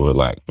 we were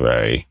like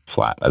very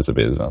flat as a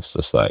business,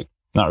 just like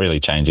not really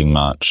changing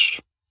much,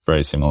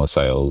 very similar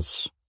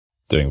sales,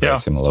 doing very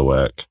similar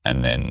work.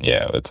 And then,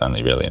 it's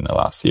only really in the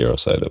last year or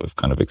so that we've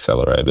kind of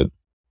accelerated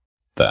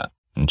that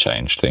and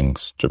changed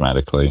things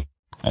dramatically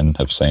and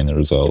have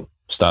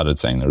started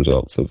seeing the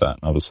results of that.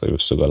 Obviously,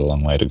 we've still got a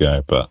long way to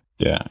go, but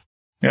yeah.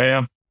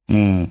 Yeah.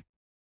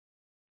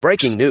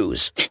 Breaking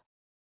news.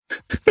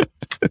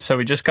 So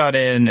we just got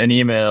in an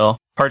email,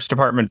 Parts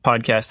Department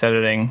podcast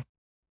editing.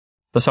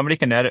 So somebody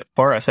can edit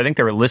for us. I think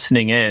they were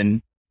listening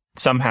in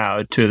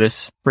somehow to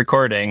this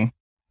recording.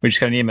 We just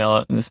got an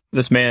email.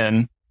 This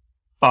man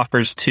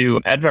offers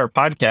to edit our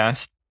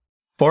podcast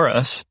for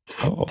us.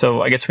 Oh.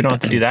 So I guess we don't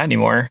have to do that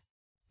anymore.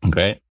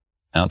 Great.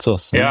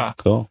 Outsource. Yeah.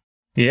 Cool.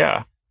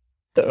 Yeah.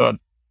 I'm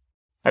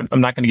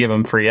not going to give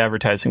them free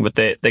advertising, but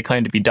they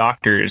claim to be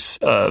doctors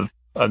of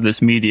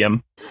this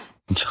medium.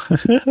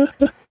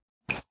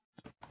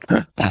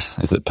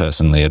 Is it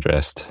personally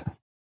addressed?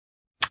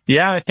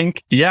 Yeah, I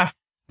think. Yeah,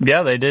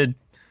 they did.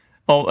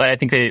 Oh, I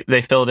think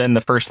they filled in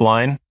the first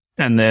line,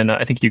 and then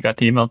I think you got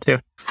the email too.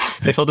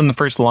 They filled in the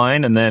first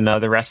line, and then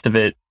the rest of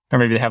it, or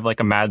maybe they have like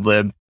a Mad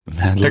Lib.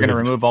 They're going to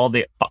remove all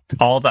the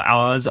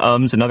ahs,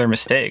 ums, and other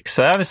mistakes.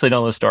 So obviously,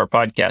 don't listen to our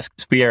podcast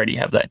because we already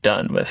have that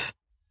done with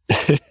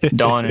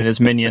Don and his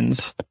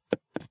minions.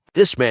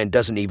 This man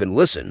doesn't even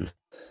listen.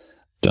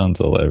 Don's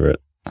all over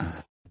it.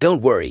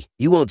 Don't worry,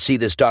 you won't see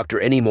this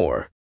doctor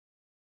anymore.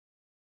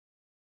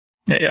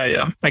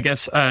 Yeah. I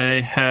guess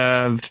I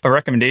have a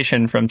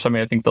recommendation from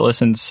somebody I think that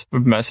listens.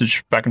 We've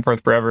messaged back and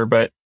forth forever,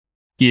 but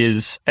he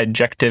is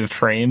Adjective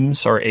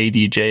Frames, or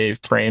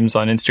ADJ Frames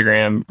on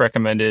Instagram,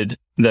 recommended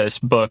this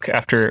book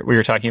after we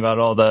were talking about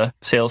all the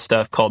sales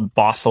stuff called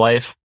Boss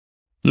Life,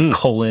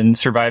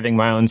 Surviving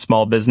My Own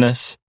Small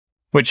Business,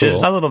 which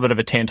is a little bit of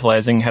a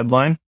tantalizing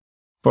headline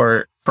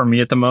for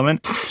me at the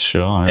moment.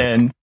 Sure.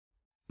 And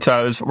so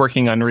I was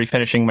working on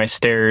refinishing my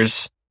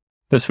stairs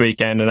this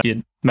weekend, and he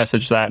had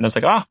messaged that, and I was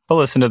like, I'll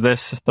listen to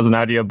this as an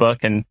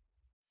audiobook, and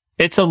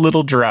it's a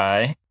little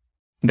dry.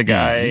 The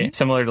guy,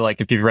 similar to like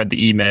if you've read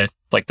the E-Myth,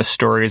 like the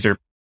stories are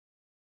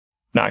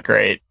not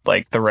great,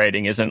 like the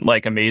writing isn't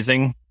like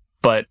amazing,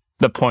 but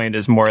the point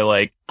is more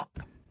like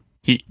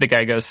the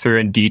guy goes through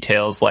and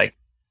details like,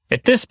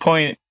 at this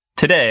point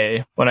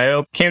today, when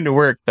I came to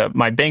work,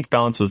 my bank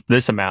balance was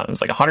this amount. It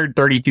was like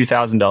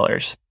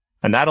 $132,000,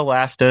 and that'll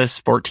last us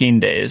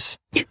 14 days.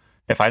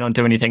 If I don't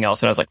do anything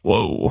else. And I was like,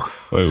 whoa,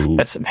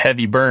 that's some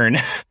heavy burn.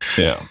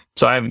 Yeah.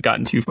 So I haven't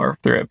gotten too far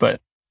through it,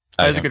 but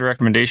that was a good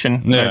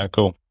recommendation. Yeah,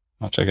 cool.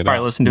 I'll check it out.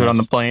 Probably listen to it on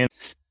the plane.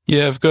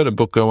 Yeah, I've got a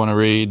book I want to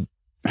read,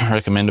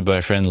 recommended by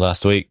a friend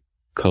last week,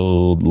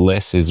 called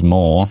Less is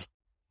More.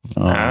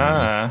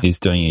 He's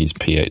doing his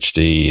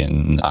PhD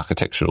in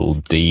architectural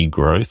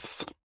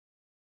degrowth,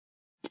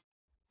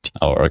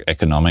 or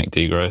economic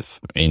degrowth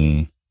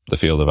in the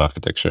field of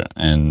architecture.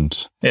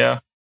 And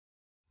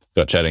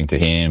got chatting to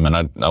him,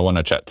 and I want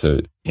to chat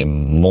to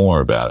him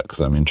more about it because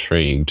I'm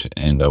intrigued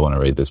and I want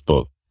to read this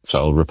book. So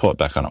I'll report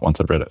back on it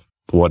once I've read it.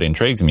 What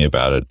intrigues me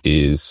about it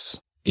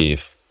is I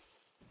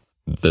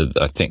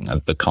think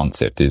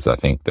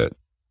that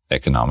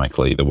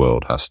economically the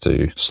world has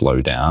to slow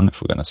down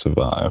if we're going to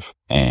survive.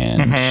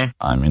 And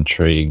I'm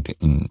intrigued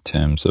in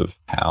terms of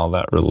how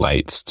that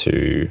relates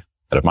to,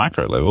 at a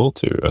micro level,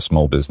 to a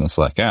small business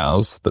like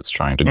ours that's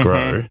trying to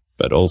grow,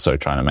 but also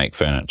trying to make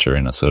furniture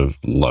in a sort of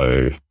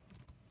low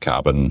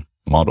carbon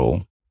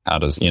model. How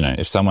does,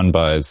 if someone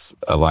buys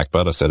a like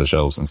butter set of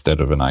shelves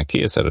instead of an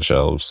IKEA set of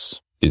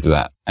shelves, is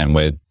that, and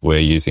we're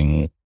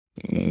using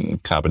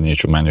carbon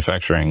neutral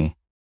manufacturing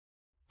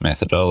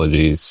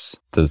methodologies,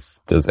 is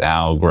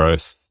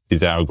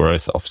our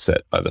growth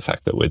offset by the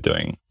fact that we're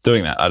doing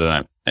that? I don't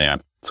know.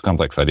 Anyway, it's a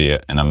complex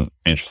idea, and I'm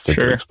interested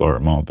to explore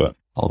it more, but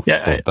I'll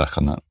report back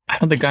on that. I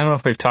don't know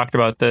if we've talked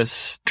about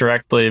this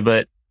directly,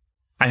 but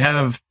I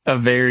have a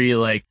very,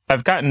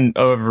 I've gotten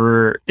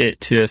over it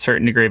to a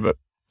certain degree, but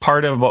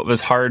part of what was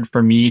hard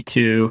for me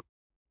to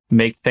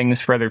make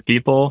things for other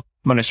people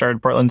when I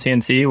started Portland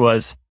CNC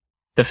was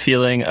the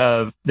feeling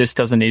of this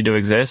doesn't need to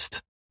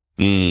exist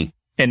in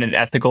an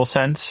ethical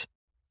sense.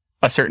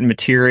 A certain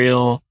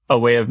material, a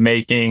way of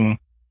making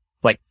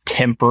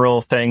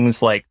temporal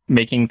things, like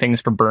making things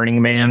for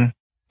Burning Man.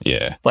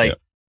 Yeah.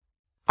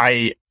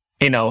 The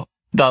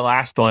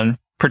last one,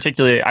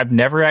 particularly, I've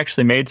never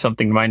actually made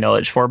something to my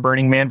knowledge for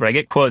Burning Man, but I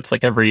get quotes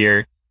every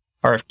year,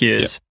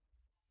 RFQs.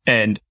 Yeah.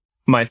 And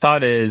my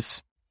thought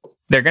is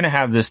they're going to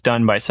have this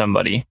done by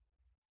somebody.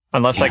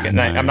 Unless I'm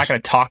not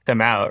going to talk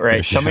them out,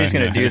 right? Somebody's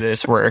going to do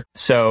this work.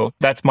 So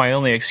that's my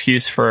only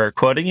excuse for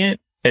quoting it,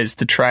 is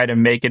to try to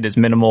make it as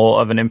minimal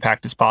of an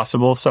impact as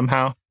possible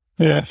somehow.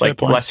 Yeah,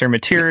 lesser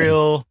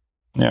material.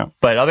 Yeah.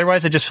 But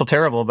otherwise I just feel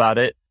terrible about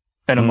it.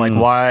 And I'm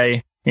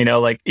why?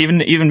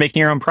 Even making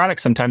your own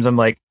products, sometimes I'm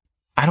I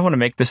don't want to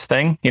make this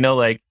thing, and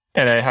I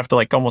have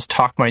to almost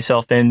talk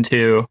myself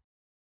into,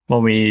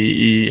 well,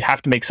 we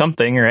have to make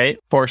something, right,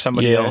 for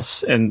somebody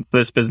else in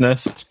this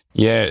business.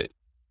 Yeah.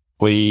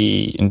 I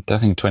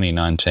think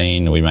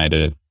 2019, we made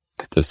a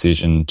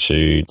decision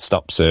to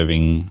stop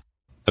serving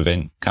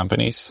event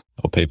companies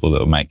or people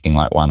that were making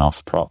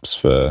one-off props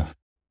for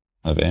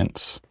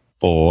events.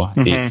 Or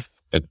if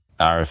an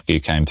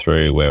RFQ came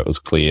through where it was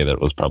clear that it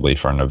was probably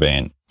for an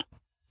event,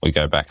 we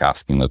go back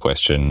asking the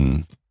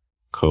question,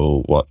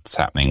 cool, what's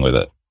happening with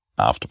it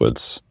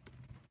afterwards?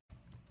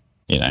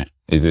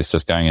 Is this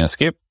just going in a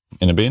skip,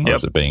 in a bin, or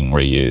is it being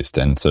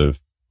reused? And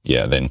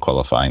then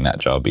qualifying that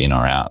job in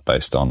or out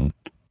based on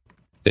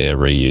their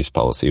reuse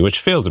policy, which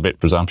feels a bit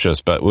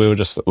presumptuous, but we were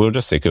just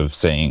sick of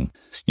seeing,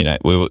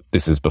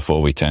 this is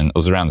before it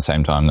was around the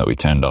same time that we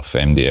turned off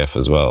MDF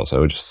as well.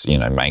 So we're just,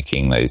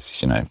 making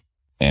these,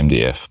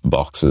 MDF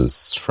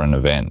boxes for an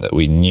event that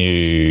we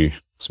knew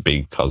was a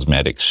big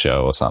cosmetics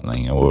show or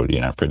something, and we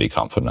were, pretty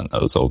confident that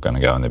it was all going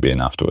to go in the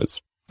bin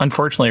afterwards.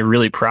 Unfortunately,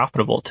 really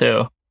profitable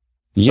too.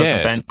 Yeah.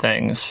 Those event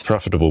things.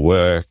 Profitable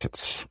work.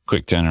 It's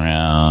quick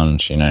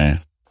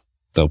turnaround,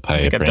 they'll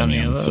pay a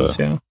premium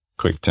for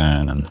quick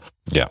turn and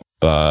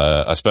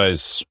but I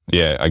suppose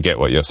I get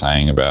what you're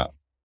saying about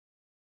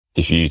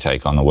if you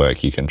take on the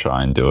work you can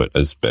try and do it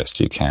as best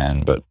you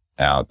can, but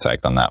our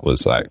take on that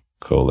was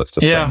cool, let's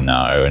just say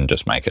no and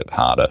just make it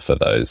harder for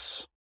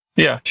those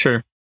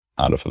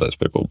harder for those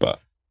people. But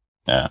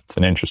it's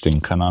an interesting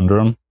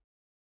conundrum.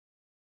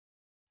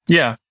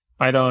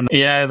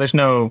 There's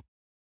no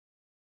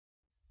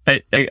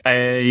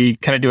I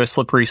kind of do a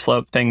slippery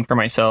slope thing for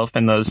myself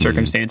in those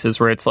circumstances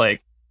where it's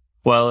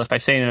well, if I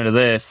say no to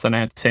this, then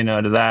I have to say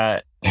no to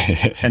that,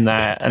 and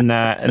that, and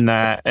that, and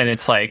that. And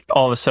it's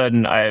all of a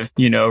sudden I've,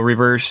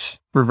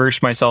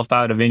 reversed myself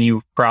out of any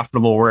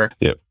profitable work.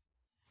 Yep.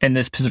 And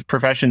this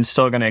profession is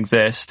still going to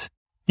exist.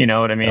 You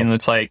know what I mean? Yep.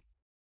 It's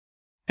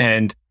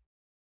and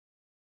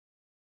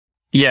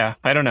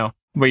I don't know.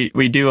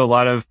 We do a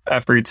lot of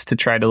efforts to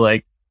try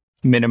to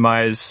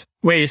minimize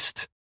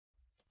waste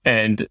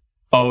and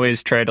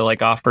always try to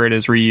offer it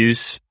as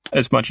reuse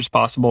as much as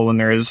possible when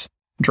there is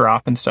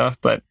drop and stuff.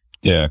 But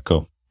yeah,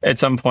 cool. At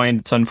some point,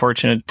 it's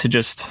unfortunate to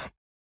just,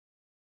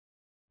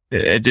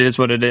 it is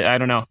what it is. I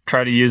don't know.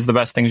 Try to use the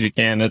best things you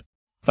can. It's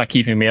not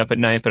keeping me up at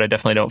night, but I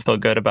definitely don't feel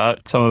good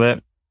about some of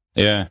it.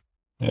 Yeah.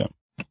 Yeah.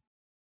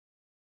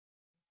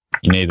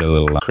 You need a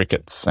little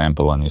cricket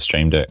sample on your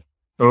Stream Deck.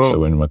 Oh. So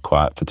when we're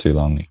quiet for too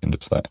long, you can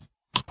just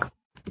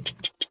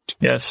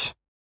Yes.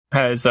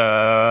 Has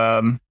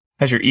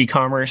your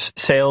e-commerce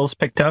sales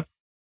picked up?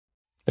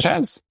 It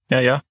has.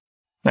 Yeah.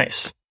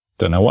 Nice.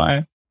 Don't know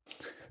why.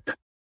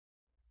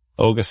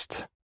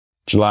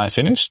 July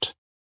finished.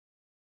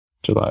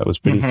 July was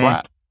pretty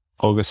flat.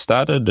 August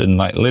started and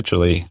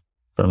literally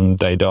from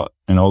day dot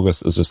in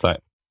August, it was just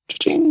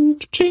cha-ching,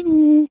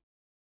 cha-ching.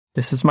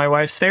 This is my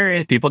wife's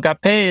theory. People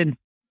got paid.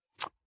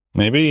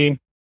 Maybe.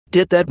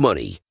 Get that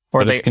money.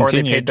 Or they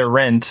paid their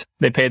rent.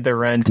 They paid their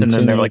rent and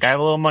then they're I have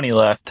a little money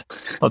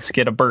left. Let's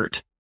get a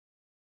Bert.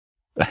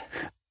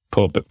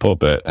 Poor Bert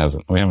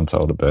we haven't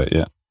sold a Bert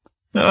yet.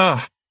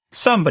 Ugh.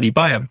 Somebody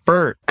buy a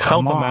Bert.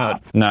 Help them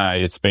out. No,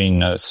 it's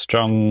been a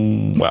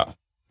strong,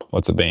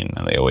 what's it been?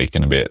 Only a week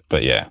and a bit,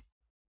 but it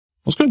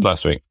was good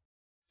last week.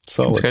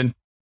 Solid. It's good.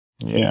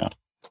 Yeah.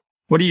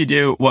 What do you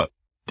do?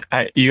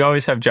 You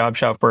always have job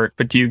shop work,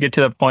 but do you get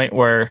to the point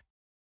where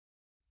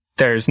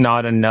there's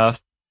not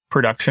enough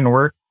production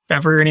work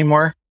ever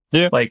anymore?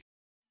 Yeah.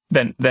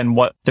 Then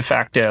what de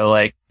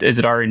facto? Is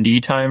it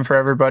R&D time for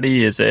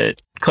everybody? Is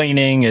it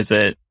cleaning? Is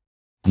it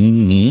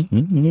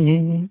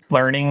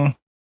learning?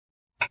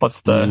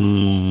 What's the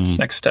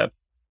next step?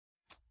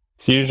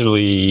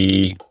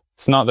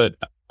 It's not that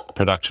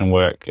production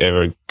work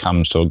ever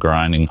comes to a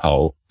grinding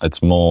halt.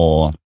 It's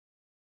more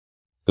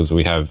because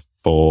we have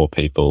 4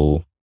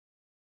 people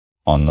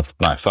on the,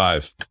 no,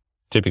 5,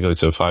 typically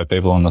so 5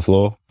 people on the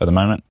floor at the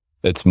moment.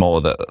 It's more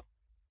that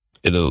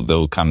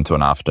they'll come to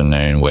an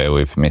afternoon where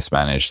we've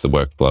mismanaged the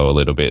workflow a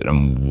little bit,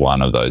 and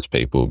one of those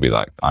people will be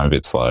like, I'm a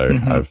bit slow.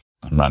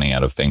 I'm running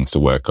out of things to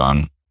work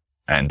on.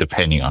 And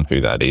depending on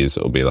who that is,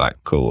 it'll be like,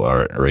 cool,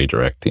 or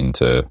redirect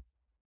into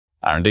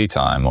R&D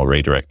time or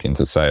redirect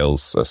into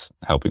sales,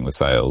 helping with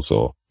sales,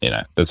 or,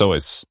 there's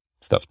always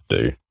stuff to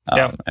do.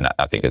 And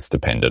I think it's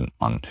dependent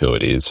on who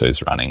it is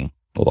who's running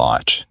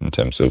light in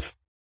terms of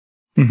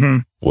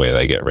where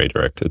they get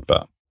redirected.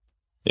 But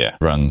yeah,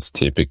 runs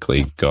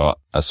typically got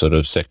a sort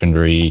of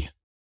secondary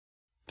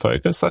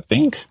focus, I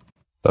think.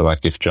 So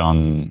like if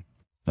John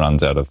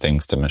runs out of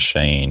things to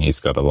machine, he's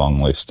got a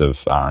long list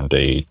of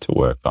R&D to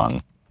work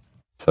on.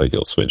 So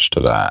he'll switch to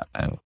that.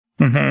 And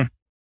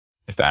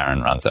if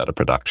Aaron runs out of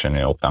production,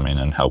 he'll come in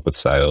and help with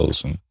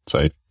sales. And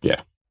so,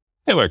 yeah,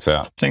 it works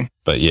out.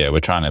 But yeah, we're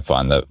trying to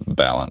find the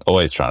balance,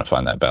 always trying to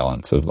find that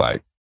balance of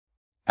like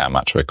how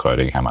much we're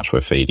quoting, how much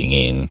we're feeding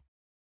in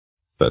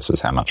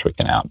versus how much we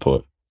can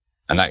output.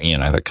 And that,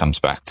 that comes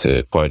back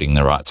to quoting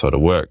the right sort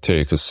of work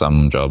too, because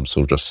some jobs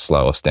will just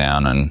slow us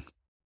down and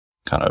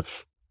kind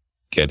of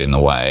get in the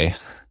way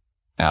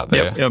out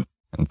there. Yep.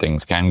 And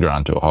things can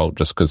grind to a halt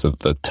just because of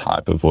the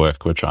type of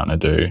work we're trying to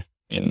do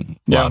in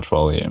large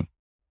volume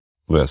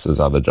versus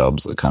other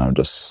jobs that kind of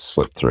just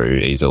slip through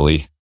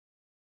easily,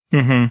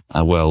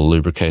 are well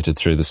lubricated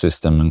through the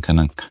system and kind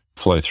of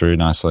flow through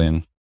nicely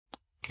and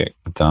get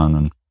done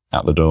and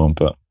out the door.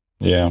 But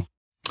yeah.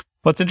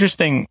 What's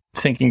interesting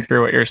thinking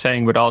through what you're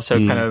saying, but also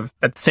kind of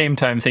at the same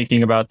time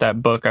thinking about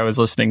that book I was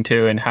listening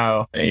to and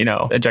how,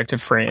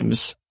 Objective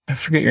Frames. I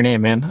forget your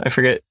name, man. I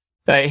forget.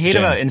 I hate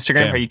about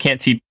Instagram how you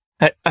can't see.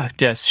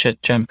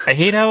 Jem. I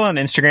hate how on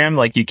Instagram,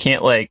 like, you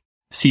can't, like,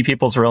 see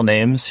people's real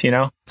names,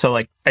 So,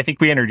 like, I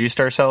think we introduced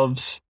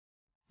ourselves,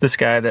 this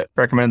guy that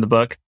recommended the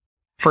book,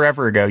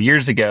 forever ago,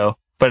 years ago,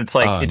 but it's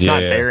like, it's not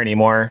there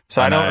anymore. So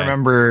I don't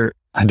remember.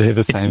 I do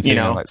the same thing.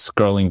 I'm like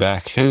scrolling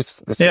back. Who's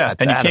this? Yeah,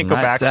 and you can't go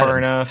back far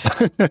enough.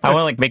 I want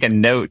to, like, make a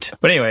note.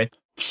 But anyway,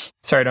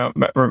 sorry, don't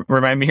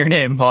remind me your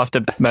name. I'll have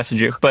to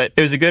message you. But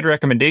it was a good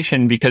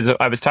recommendation because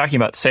I was talking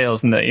about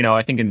sales, and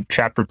I think in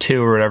chapter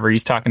 2 or whatever,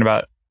 he's talking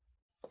about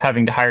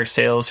having to hire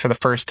sales for the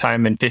first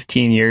time in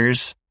 15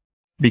 years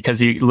because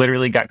he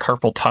literally got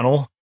carpal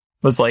tunnel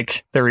was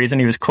like the reason.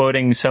 He was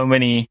quoting so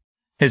many.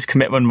 His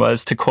commitment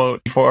was to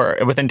quote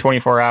within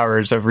 24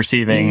 hours of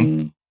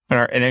receiving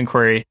an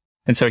inquiry.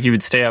 And so he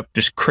would stay up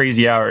just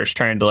crazy hours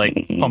trying to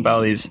like pump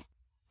out these.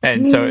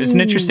 And so it's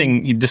an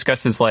interesting, he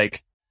discusses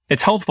like,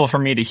 it's helpful for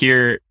me to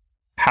hear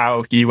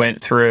how he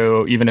went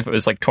through, even if it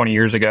was like 20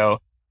 years ago,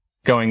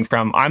 going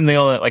from, I'm the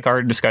only, like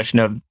our discussion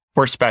of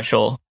we're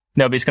special.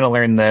 Nobody's going to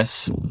learn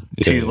this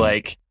to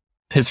like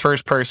his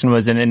first person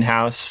was an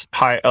in-house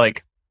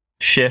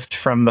shift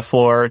from the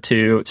floor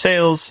to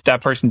sales. That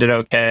person did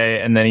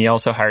okay. And then he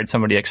also hired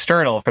somebody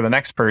external for the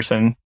next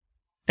person.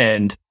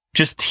 And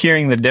just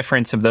hearing the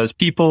difference of those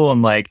people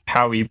and like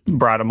how we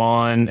brought them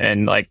on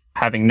and like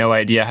having no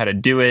idea how to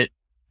do it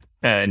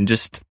and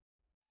just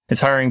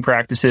his hiring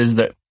practices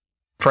that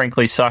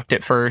frankly sucked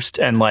at first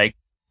and like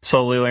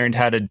slowly learned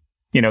how to,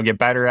 get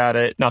better at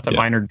it. Not that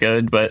mine are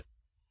good, but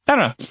I don't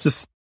know. It's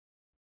just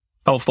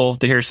helpful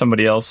to hear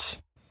somebody else,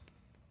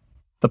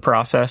 the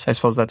process. I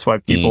suppose that's why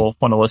people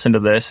want to listen to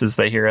this is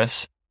they hear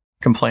us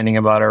complaining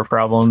about our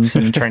problems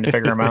and trying to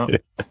figure them out.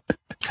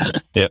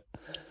 Yep.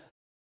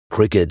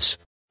 Crickets.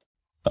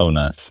 Oh,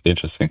 nice.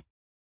 Interesting.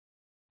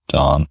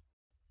 Don.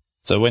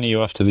 So when are you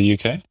off to the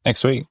UK?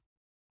 Next week?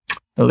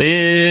 I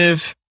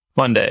leave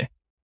Monday.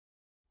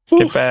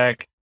 Get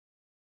back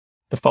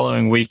the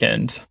following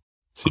weekend.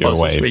 So you're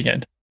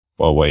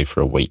away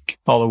for a week.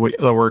 All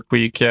the work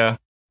week, yeah.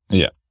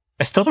 Yeah.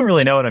 I still don't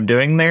really know what I'm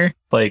doing there.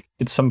 Like,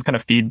 it's some kind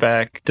of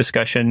feedback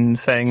discussion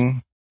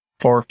thing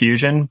for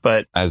Fusion,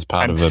 but as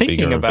part of a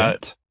bigger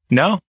event?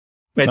 No.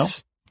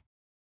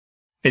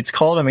 It's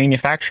called a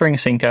manufacturing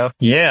sync-up.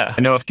 Yeah.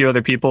 I know a few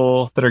other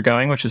people that are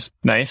going, which is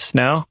nice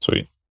now.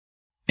 Sweet.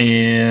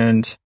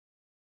 And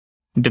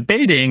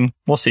debating,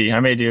 we'll see. I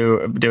may do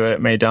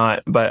it, may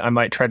not, but I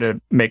might try to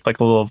make like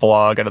a little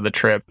vlog out of the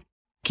trip,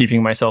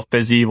 keeping myself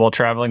busy while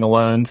traveling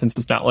alone since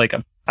it's not like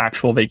an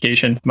actual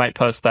vacation. Might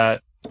post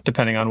that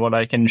depending on what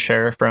I can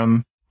share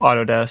from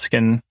Autodesk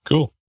and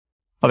cool.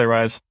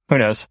 Otherwise, who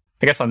knows?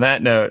 I guess on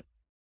that note,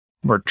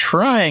 we're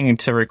trying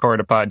to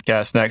record a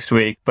podcast next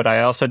week, but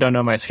I also don't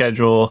know my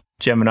schedule.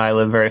 Jim and I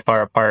live very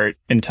far apart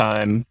in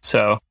time.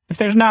 So if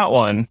there's not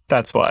one,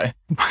 that's why.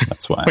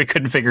 That's why. We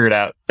couldn't figure it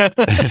out.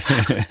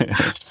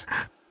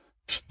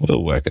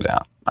 We'll work it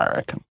out, I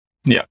reckon.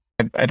 Yeah.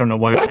 I don't know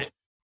why.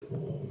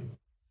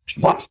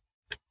 Jeez.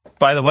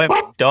 By the way,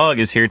 my dog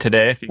is here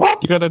today.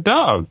 You got a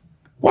dog?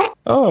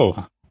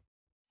 Oh.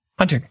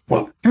 Hunter.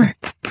 Come here.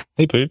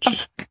 Hey, Pooch.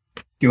 Do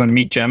you want to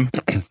meet Jim?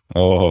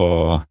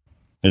 Oh.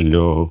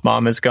 Hello.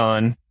 Mom is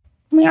gone.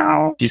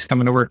 Meow. She's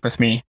coming to work with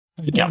me.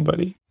 How you doing,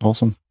 buddy?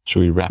 Awesome. Should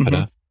we wrap it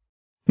up?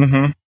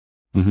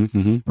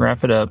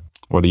 Wrap it up.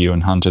 What are you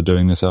and Hunter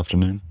doing this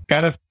afternoon?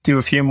 Gotta do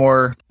a few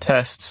more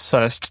tests,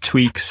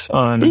 tweaks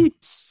on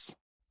Boots.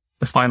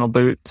 the final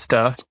boot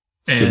stuff.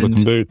 It's a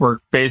good-looking boot. We're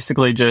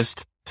basically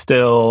just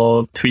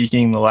still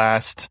tweaking the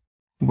last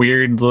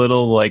weird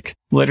little, like,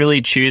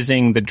 literally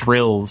choosing the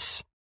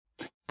drills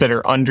that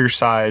are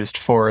undersized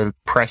for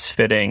press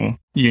fitting,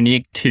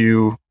 unique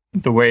to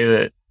the way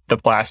that the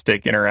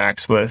plastic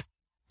interacts with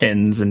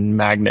pins and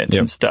magnets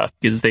and stuff,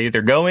 because they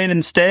either go in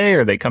and stay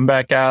or they come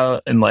back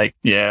out, and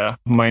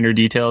minor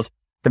details.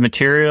 The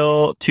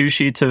material, 2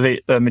 sheets of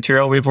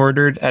material we've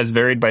ordered has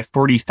varied by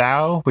 40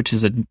 thou, which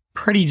is a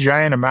pretty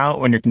giant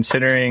amount when you're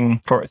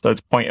considering, so it's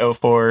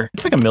 0.04,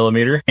 it's like a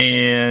millimeter,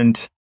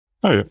 and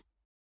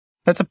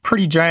that's a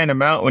pretty giant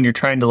amount when you're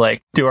trying to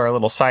like do our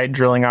little side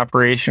drilling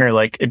operation, or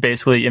like it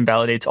basically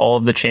invalidates all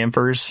of the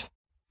chamfers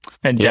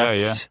and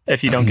depths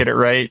if you don't get it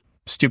right.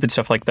 Stupid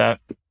stuff like that.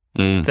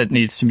 That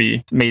needs to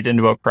be made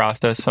into a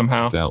process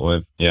somehow. Dealt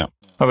with, yeah.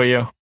 How about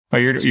you? Oh,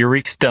 your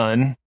week's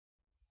done.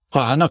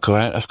 Well, not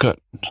quite. I've got,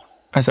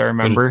 as I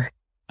remember,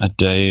 a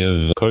day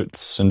of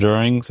quotes and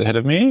drawings ahead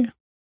of me.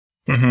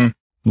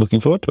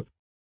 Looking forward to it.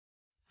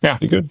 Yeah.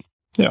 Be good.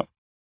 Yeah.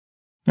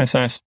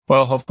 Nice.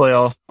 Well, hopefully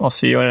I'll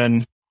see you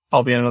and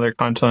I'll be in another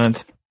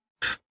continent.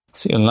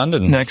 See you in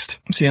London. Next.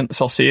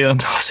 I'll see you in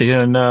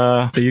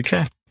the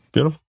UK.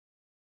 Beautiful.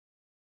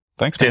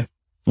 Thanks, man.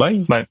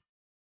 Bye. Bye.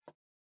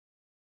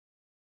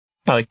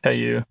 I like how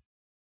you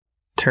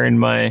turned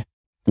my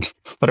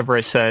whatever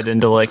I said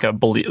into like a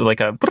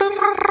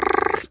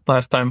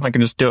last time. I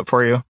can just do it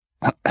for you.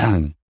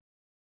 Yeah,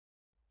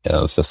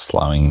 I was just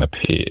slowing the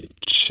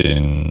pitch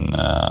in.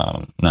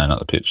 No, not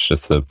the pitch,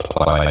 just the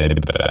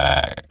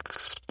playback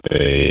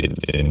speed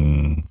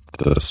in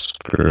the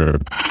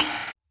script.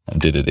 I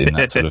did it in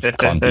that sort of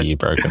clunky,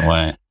 broken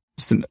way.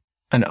 Just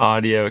an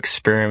audio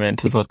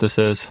experiment is what this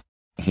is.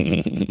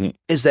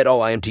 Is that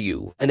all I am to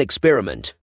you? An experiment?